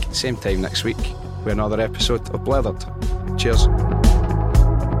back same time next week with another episode of Blethered. Cheers.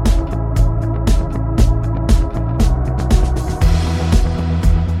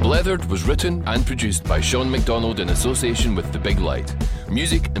 Blethered was written and produced by Sean McDonald in association with The Big Light.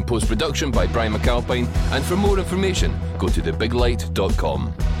 Music and post-production by Brian McAlpine, and for more information, go to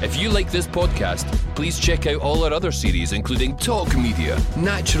thebiglight.com. If you like this podcast, please check out all our other series, including Talk Media,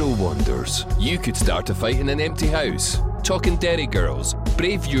 Natural Wonders, You Could Start a Fight in an Empty House, Talking Derry Girls,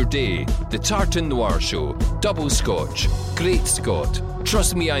 Brave Your Day, The Tartan Noir Show, Double Scotch, Great Scott,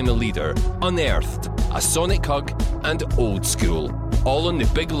 Trust Me I'm a Leader, Unearthed, A Sonic Hug, and Old School. All on The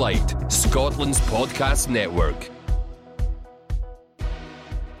Big Light, Scotland's podcast network.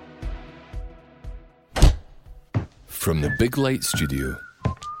 From the Big Light Studio.